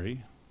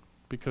mystery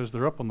because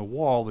they're up on the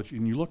wall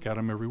and you look at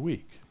them every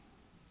week.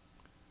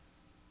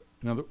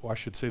 I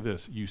should say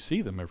this, you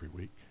see them every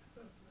week.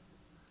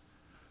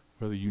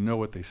 Whether you know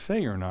what they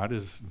say or not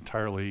is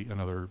entirely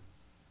another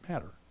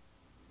matter.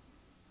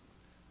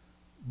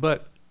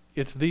 But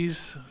it's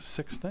these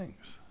 6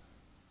 things.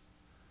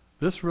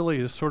 This really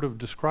is sort of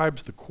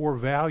describes the core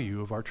value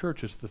of our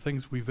church. It's the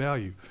things we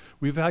value.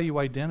 We value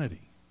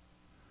identity,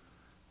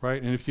 right?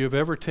 And if you have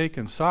ever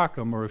taken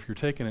SOCM, or if you're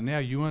taking it now,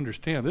 you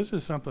understand this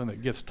is something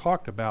that gets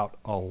talked about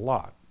a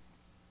lot.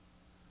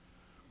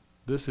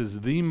 This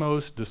is the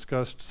most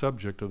discussed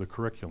subject of the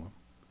curriculum,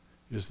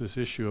 is this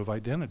issue of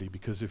identity.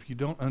 Because if you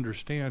don't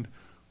understand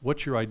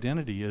what your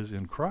identity is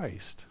in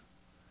Christ,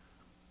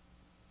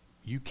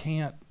 you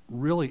can't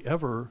really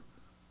ever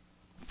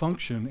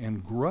function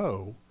and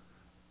grow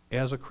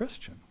as a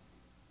Christian.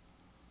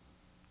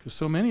 Because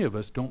so many of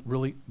us don't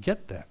really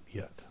get that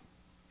yet.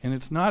 And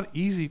it's not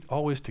easy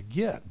always to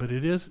get, but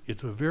it's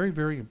very,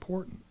 very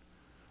important.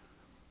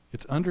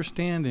 It's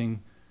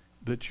understanding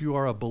that you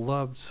are a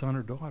beloved son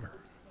or daughter.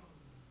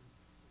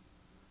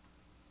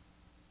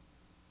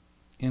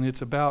 And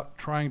it's about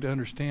trying to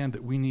understand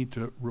that we need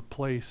to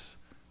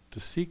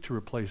seek to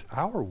replace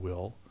our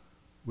will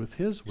with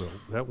his will.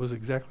 That was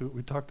exactly what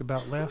we talked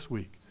about last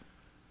week.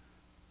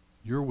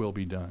 Your will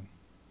be done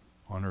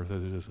on earth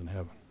as it is in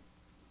heaven.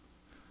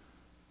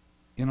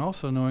 And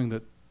also knowing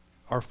that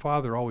our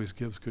Father always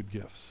gives good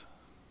gifts,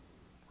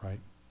 right?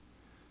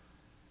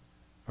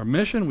 Our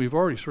mission, we've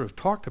already sort of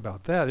talked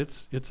about that.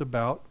 It's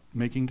about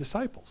making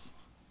disciples,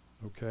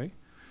 okay?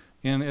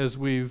 And as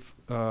we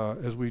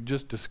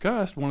just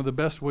discussed, one of the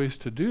best ways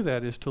to do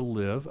that is to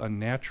live a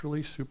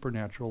naturally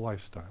supernatural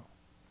lifestyle.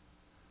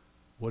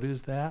 What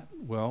is that?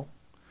 Well,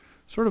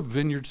 sort of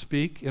vineyard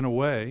speak in a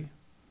way,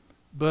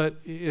 but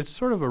it's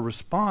sort of a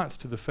response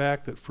to the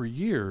fact that for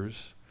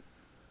years,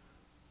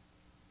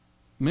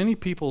 many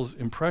people's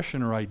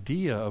impression or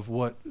idea of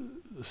what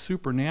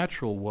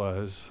supernatural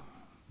was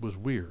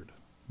weird.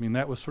 I mean,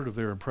 that was sort of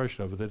their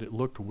impression of it, that it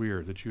looked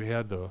weird, that you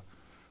had to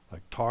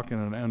talk in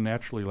an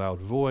unnaturally loud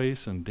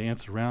voice and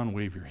dance around,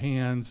 wave your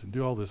hands and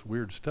do all this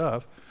weird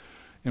stuff.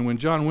 And when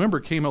John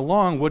Wimber came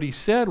along, what he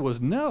said was,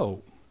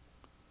 no,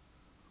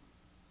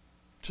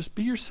 just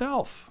be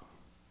yourself.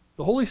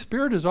 The Holy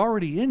Spirit is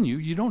already in you.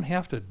 You don't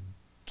have to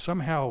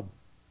somehow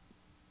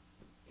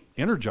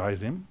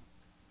energize him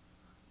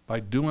by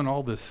doing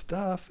all this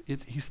stuff.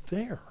 He's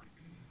there.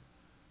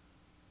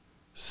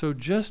 So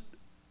just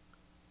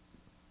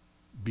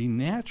be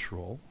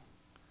natural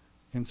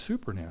and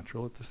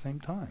supernatural at the same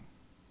time.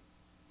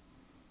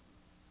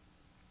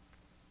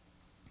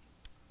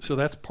 So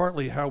that's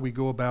partly how we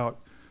go about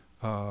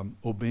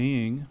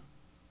obeying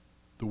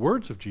the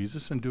words of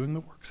Jesus and doing the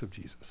works of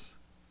Jesus,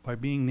 by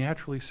being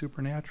naturally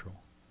supernatural.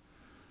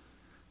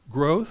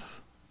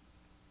 Growth,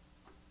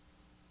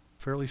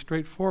 fairly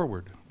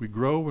straightforward. We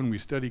grow when we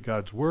study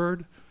God's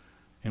Word,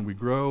 and we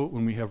grow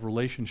when we have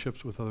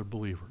relationships with other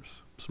believers.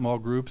 Small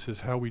groups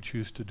is how we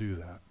choose to do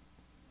that.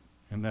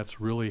 And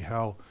that's really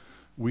how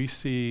we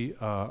see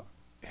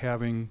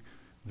having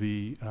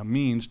the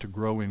means to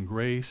grow in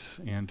grace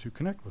and to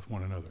connect with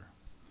one another.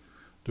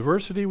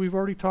 Diversity we've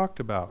already talked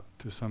about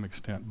to some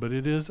extent, but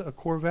it is a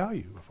core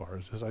value of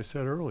ours, as I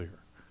said earlier.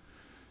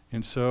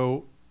 And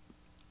so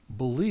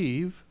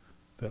believe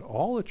that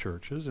all the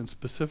churches, and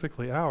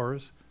specifically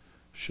ours,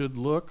 should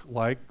look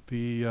like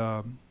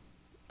the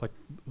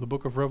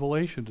book of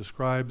Revelation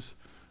describes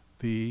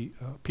the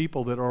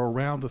people that are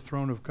around the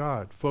throne of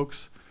God,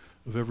 folks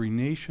of every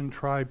nation,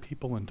 tribe,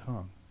 people, and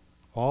tongue,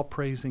 all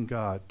praising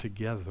God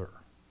together.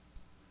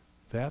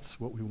 That's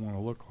what we want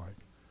to look like.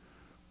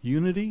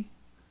 Unity,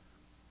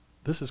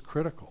 this is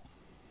critical.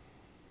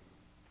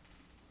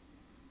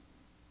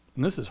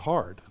 And this is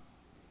hard.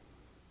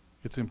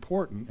 It's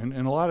important, and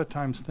a lot of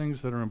times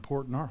things that are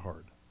important are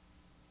hard.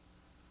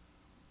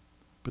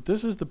 But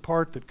this is the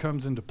part that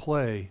comes into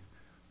play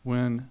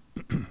when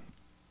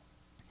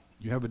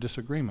you have a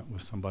disagreement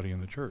with somebody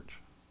in the church.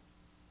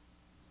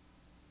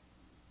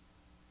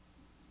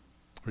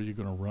 Are you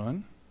going to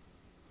run?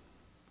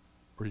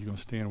 Or are you going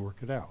to stay and work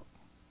it out?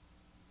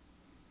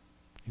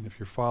 And if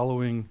you're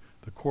following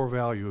the core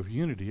value of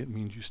unity, it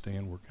means you stay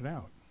and work it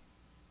out.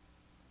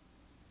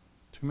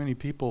 Too many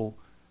people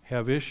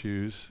have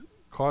issues,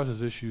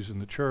 causes issues in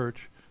the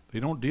church.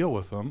 They don't deal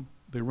with them.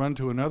 They run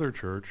to another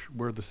church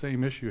where the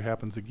same issue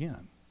happens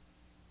again.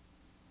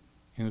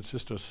 And it's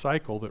just a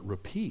cycle that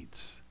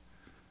repeats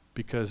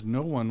because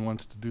no one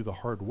wants to do the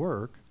hard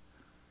work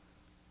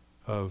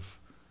of,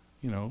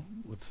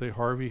 let's say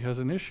Harvey has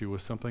an issue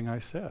with something I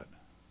said.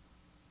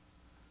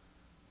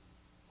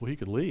 Well, he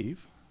could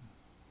leave,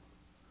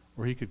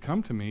 or he could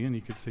come to me and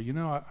he could say,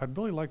 I'd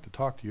really like to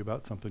talk to you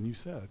about something you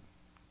said.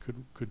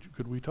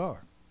 Could we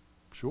talk?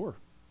 Sure.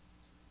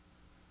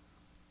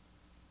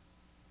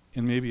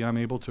 And maybe I'm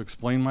able to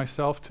explain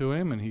myself to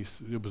him, and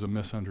it was a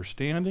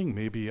misunderstanding.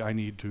 Maybe I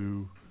need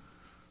to,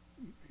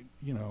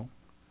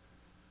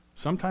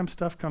 sometimes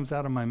stuff comes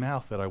out of my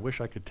mouth that I wish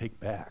I could take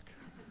back.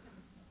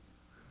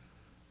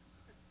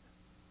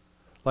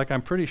 Like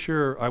I'm pretty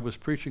sure I was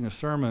preaching a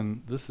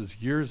sermon, this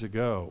is years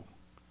ago,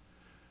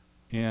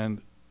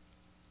 and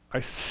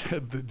I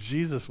said that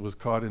Jesus was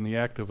caught in the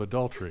act of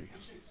adultery.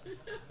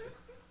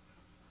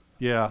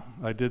 Yeah,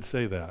 I did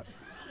say that.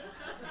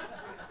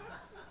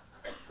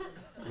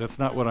 That's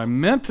not what I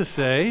meant to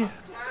say.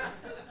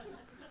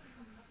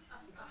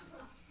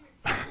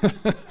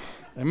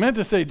 I meant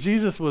to say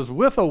Jesus was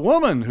with a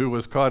woman who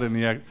was caught in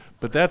the act,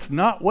 but that's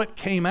not what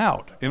came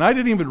out. And I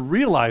didn't even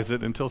realize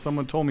it until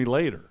someone told me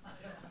later.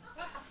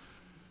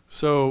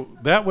 So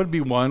that would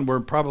be one where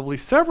probably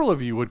several of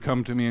you would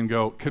come to me and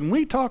go, can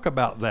we talk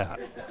about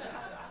that?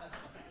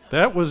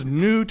 That was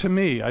new to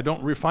me. I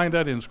don't find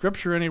that in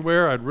Scripture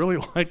anywhere. I'd really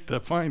like to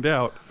find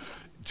out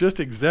just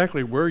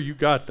exactly where you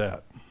got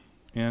that.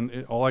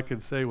 And all I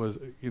could say was,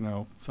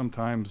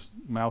 sometimes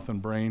mouth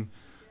and brain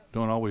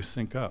don't always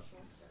sync up.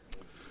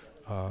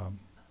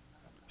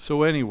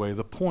 So anyway,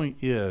 the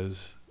point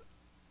is,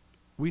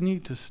 we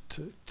need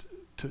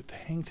to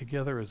hang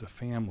together as a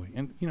family.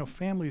 And,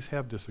 families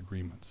have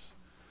disagreements.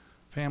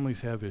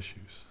 Families have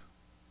issues.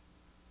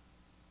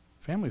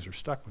 Families are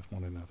stuck with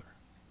one another,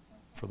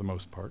 for the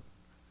most part.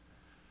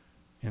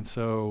 And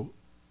so,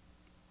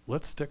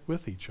 let's stick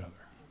with each other.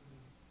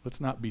 Let's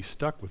not be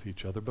stuck with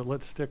each other, but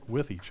let's stick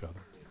with each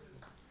other.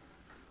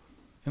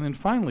 And then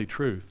finally,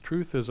 truth.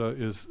 Truth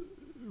is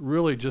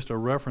really just a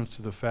reference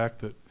to the fact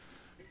that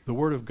the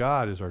Word of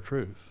God is our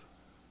truth.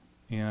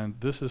 And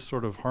this is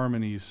sort of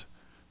Harmony's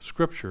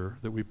scripture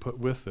that we put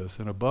with this.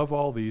 And above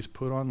all these,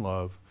 put on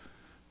love,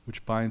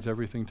 which binds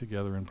everything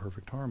together in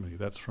perfect harmony.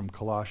 That's from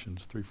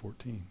Colossians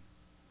 3:14.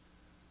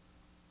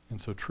 And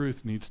so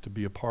truth needs to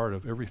be a part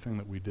of everything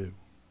that we do.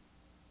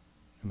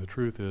 And the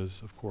truth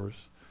is, of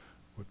course,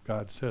 what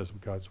God says,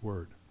 with God's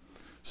Word.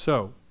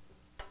 So,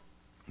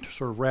 to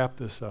sort of wrap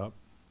this up,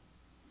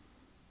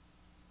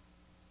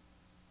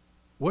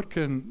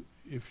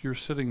 if you're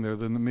sitting there,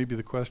 then maybe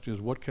the question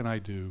is, what can I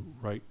do,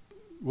 right?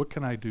 What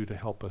can I do to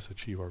help us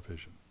achieve our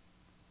vision?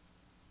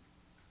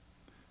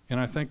 And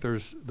I think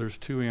there's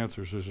two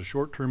answers. There's a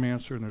short-term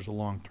answer and there's a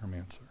long-term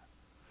answer.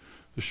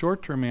 The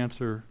short-term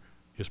answer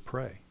is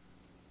pray.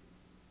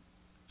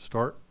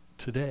 Start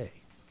today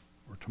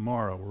or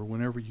tomorrow or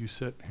whenever you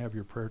sit and have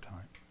your prayer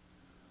time.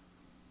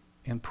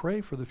 And pray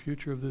for the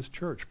future of this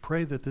church.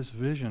 Pray that this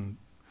vision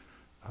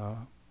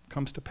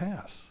comes to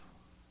pass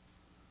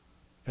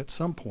at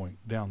some point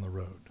down the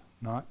road,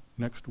 not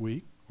next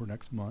week or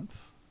next month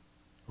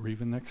or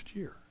even next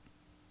year.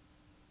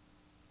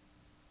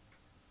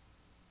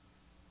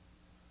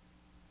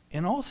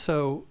 And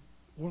also,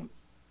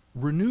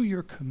 renew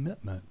your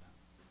commitment,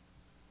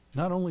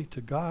 not only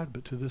to God,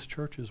 but to this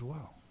church as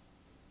well.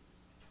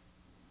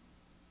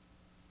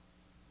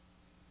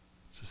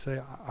 To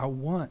say, I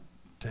want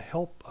to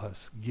help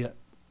us get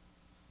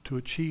to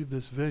achieve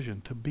this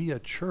vision, to be a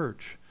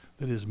church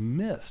that is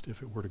missed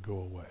if it were to go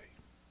away,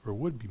 or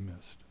would be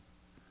missed.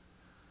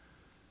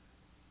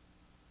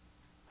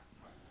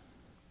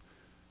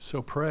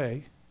 So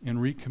pray and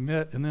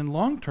recommit, and then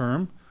long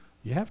term,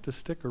 you have to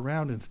stick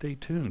around and stay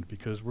tuned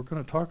because we're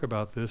going to talk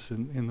about this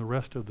in the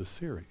rest of the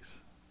series.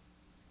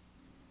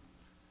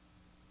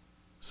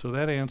 So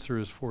that answer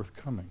is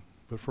forthcoming.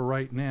 But for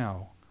right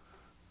now,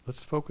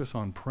 let's focus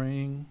on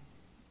praying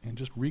and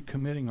just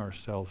recommitting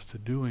ourselves to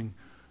doing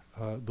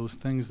those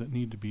things that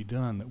need to be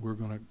done that we're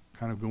going to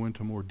kind of go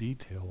into more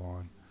detail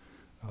on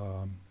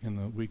in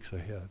the weeks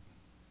ahead.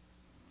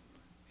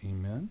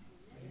 Amen?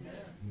 Amen.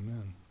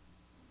 Amen.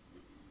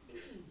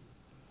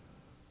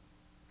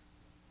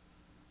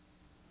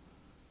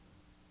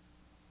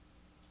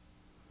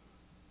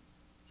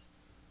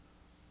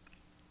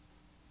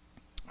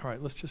 All right,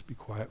 let's just be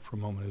quiet for a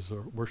moment as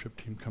the worship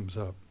team comes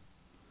up.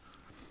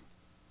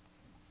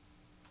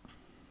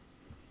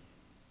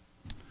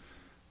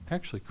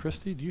 Actually,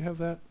 Christy, do you have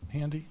that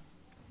handy?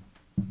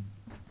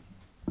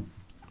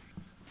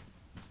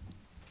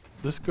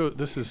 This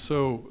is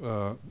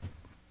so,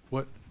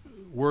 what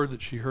word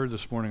that she heard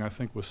this morning I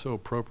think was so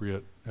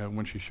appropriate.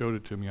 When she showed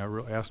it to me, I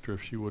asked her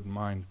if she wouldn't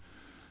mind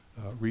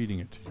reading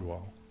it to you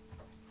all.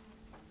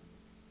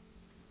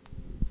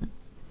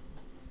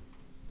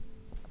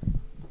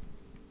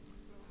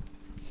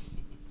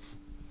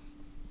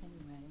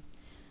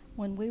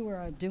 When we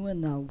were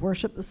doing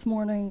worship this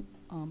morning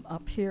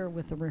up here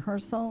with the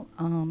rehearsal,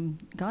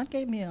 God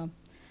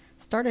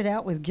started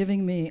out with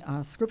giving me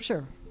a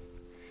scripture.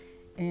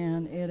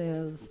 And it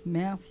is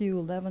Matthew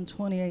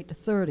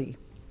 11:28-30.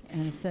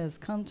 And it says,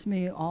 "Come to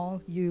me,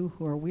 all you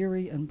who are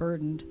weary and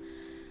burdened.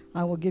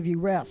 I will give you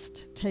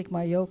rest. Take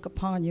my yoke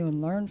upon you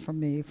and learn from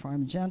me, for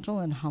I'm gentle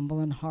and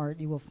humble in heart.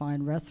 You will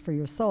find rest for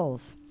your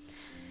souls."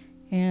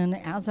 And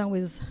as I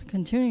was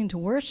continuing to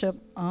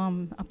worship,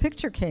 a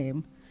picture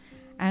came.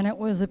 And it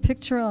was a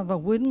picture of a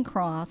wooden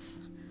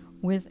cross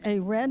with a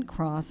red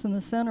cross in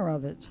the center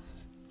of it.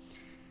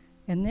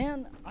 And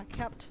then I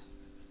kept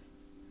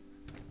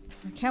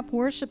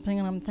worshiping,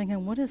 and I'm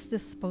thinking, what is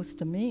this supposed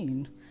to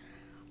mean?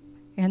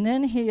 And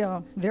then he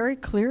very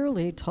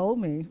clearly told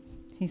me,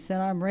 he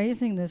said, "I'm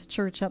raising this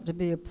church up to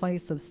be a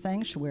place of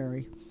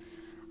sanctuary,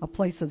 a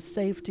place of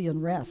safety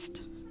and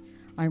rest.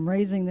 I'm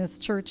raising this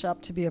church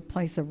up to be a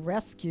place of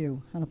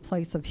rescue and a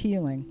place of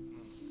healing.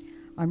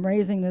 I'm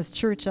raising this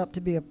church up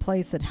to be a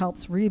place that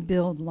helps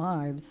rebuild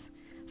lives,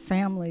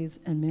 families,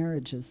 and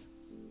marriages."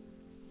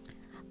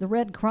 The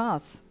red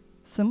cross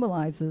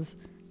symbolizes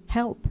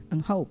help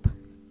and hope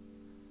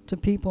to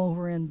people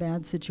who are in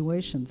bad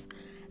situations.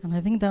 And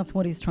I think that's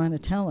what he's trying to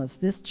tell us.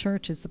 This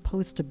church is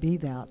supposed to be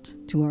that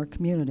to our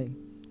community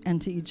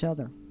and to each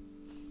other.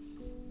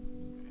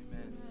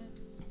 Amen.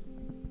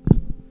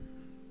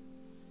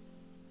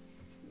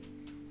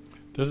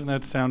 Doesn't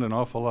that sound an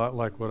awful lot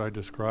like what I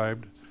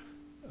described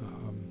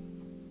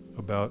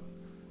about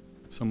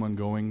someone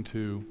going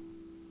to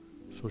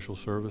social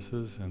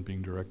services and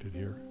being directed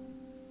here?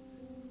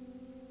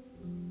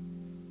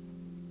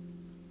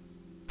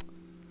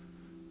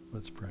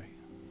 Let's pray.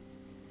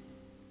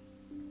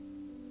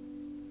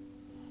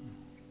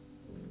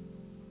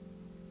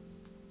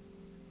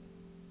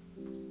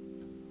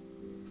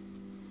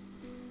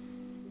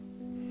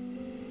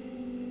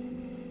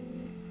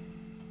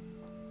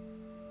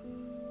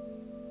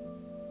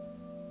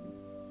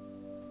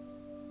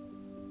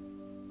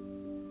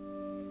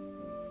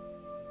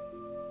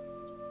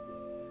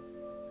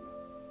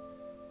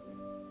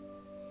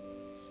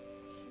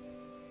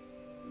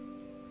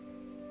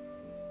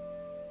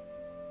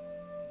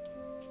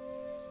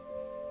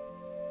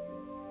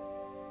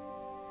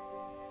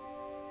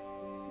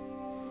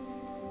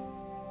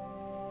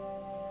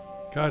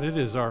 God, it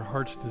is our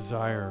heart's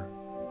desire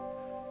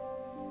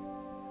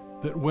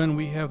that when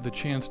we have the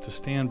chance to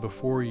stand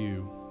before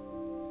you,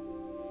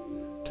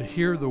 to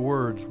hear the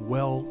words,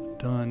 "Well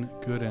done,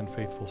 good and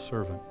faithful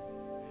servant."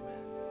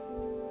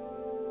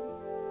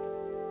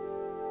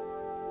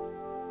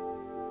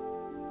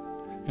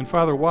 And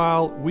Father,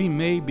 while we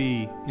may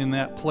be in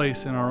that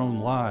place in our own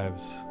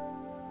lives,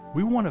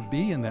 we want to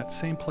be in that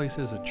same place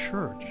as a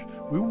church.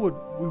 We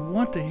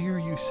want to hear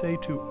you say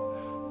to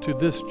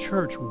this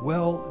church,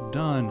 "Well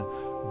done,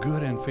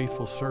 good and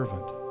faithful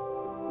servant."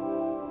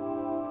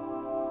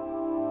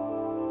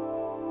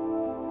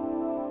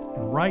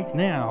 And right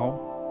now,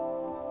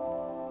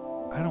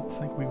 I don't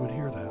think we would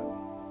hear that.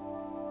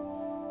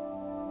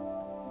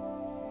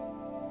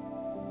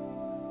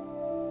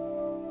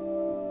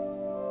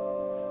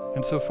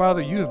 And so,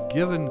 Father, you have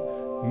given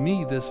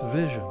me this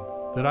vision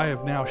that I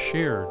have now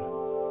shared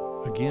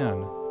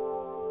again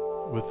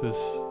with this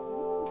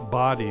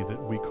body that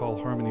we call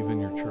Harmony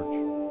Vineyard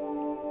Church.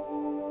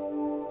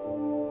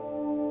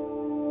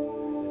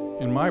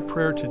 And my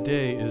prayer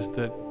today is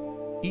that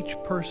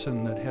each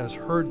person that has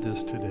heard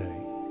this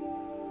today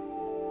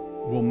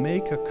will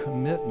make a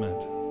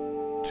commitment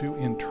to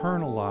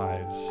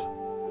internalize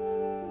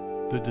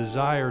the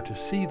desire to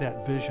see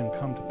that vision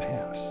come to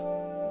pass.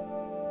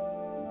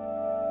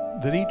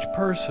 That each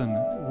person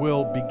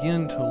will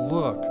begin to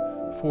look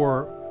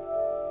for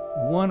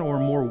one or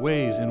more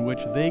ways in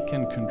which they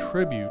can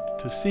contribute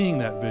to seeing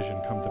that vision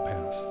come to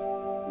pass.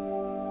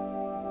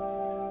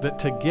 That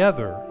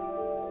together,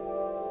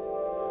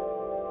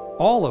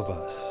 all of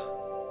us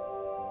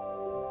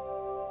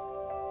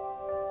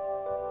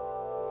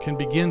can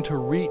begin to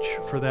reach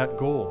for that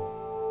goal.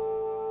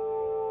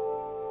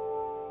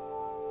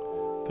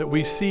 that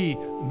we see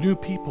new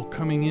people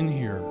coming in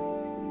here,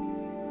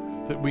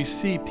 that we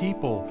see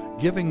people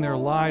giving their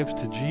lives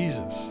to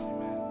Jesus,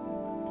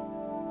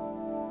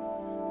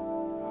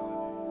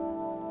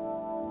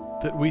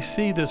 that we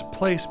see this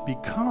place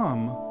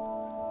become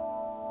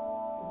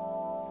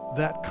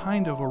that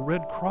kind of a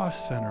Red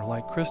Cross center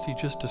like Christy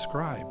just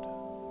described.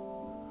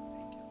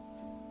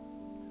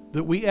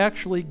 That we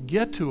actually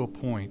get to a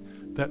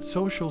point that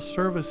social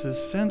services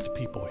sends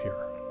people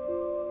here.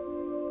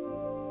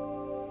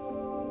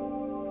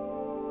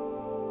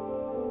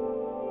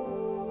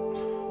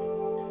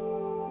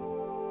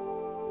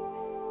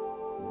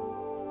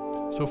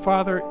 So,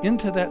 Father,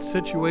 into that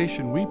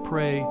situation we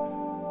pray,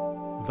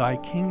 thy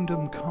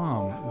kingdom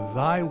come,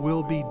 thy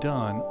will be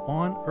done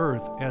on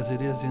earth as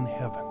it is in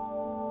heaven.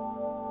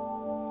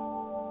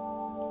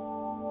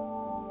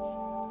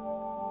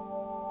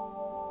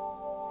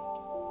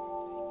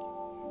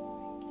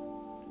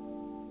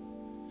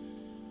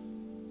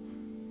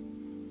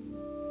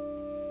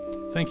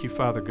 Thank you,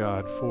 Father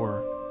God,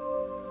 for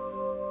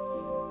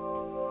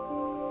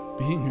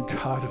being a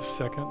God of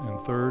second and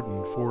third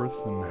and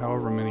fourth and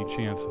however many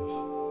chances.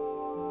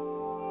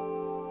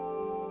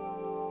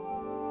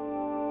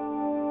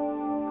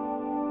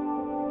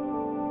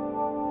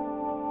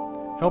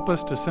 Help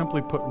us to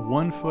simply put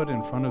one foot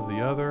in front of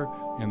the other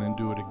and then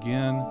do it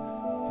again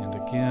and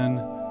again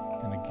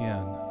and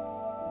again,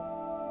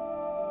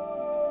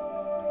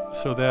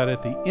 so that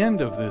at the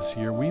end of this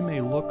year we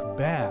may look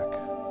back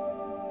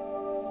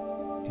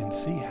and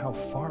see how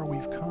far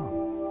we've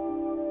come.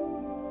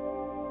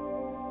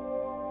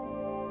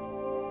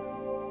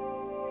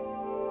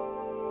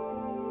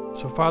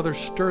 So, Father,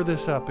 stir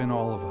this up in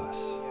all of us.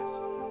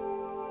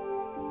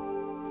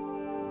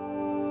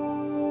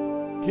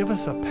 Give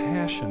us a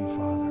passion,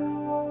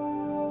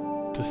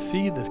 Father, to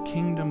see the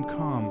kingdom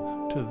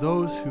come to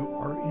those who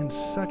are in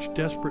such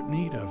desperate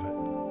need of it.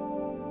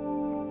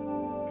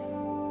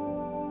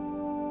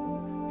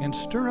 And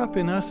stir up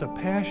in us a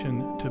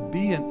passion to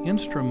be an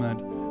instrument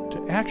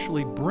to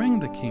actually bring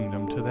the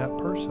kingdom to that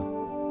person.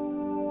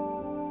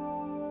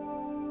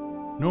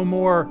 No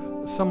more,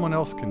 someone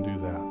else can do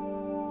that.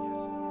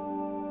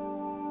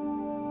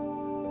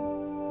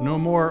 No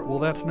more, well,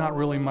 that's not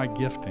really my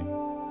gifting.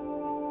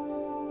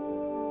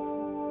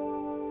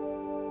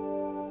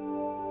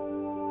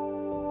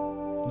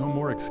 No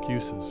more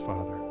excuses,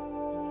 Father.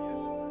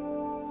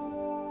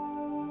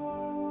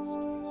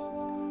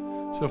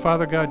 So,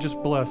 Father God,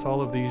 just bless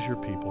all of these, your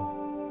people.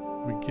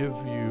 We give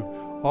you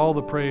all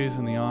the praise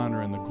and the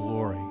honor and the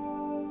glory.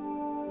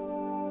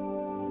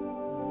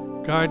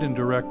 Guide and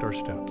direct our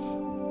steps.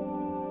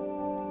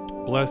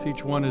 Bless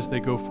each one as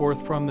they go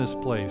forth from this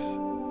place.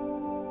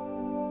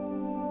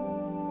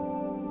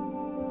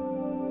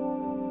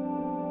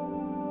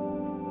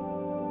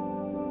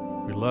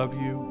 We love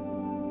you,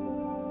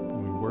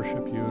 and we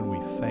worship you, and we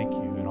thank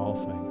you in all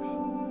things.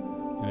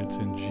 And it's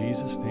in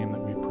Jesus' name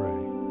that we pray.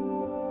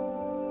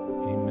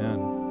 Amen.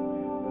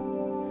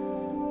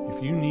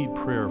 If you need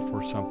prayer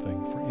for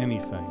something, for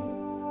anything,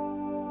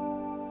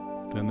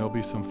 then there'll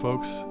be some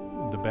folks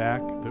in the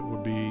back that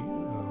would be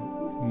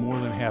more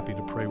than happy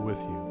to pray with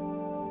you.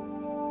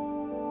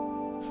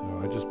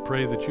 So I just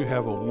pray that you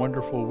have a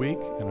wonderful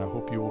week, and I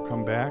hope you will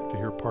come back to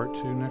hear part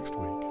 2 next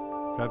week.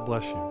 God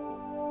bless you.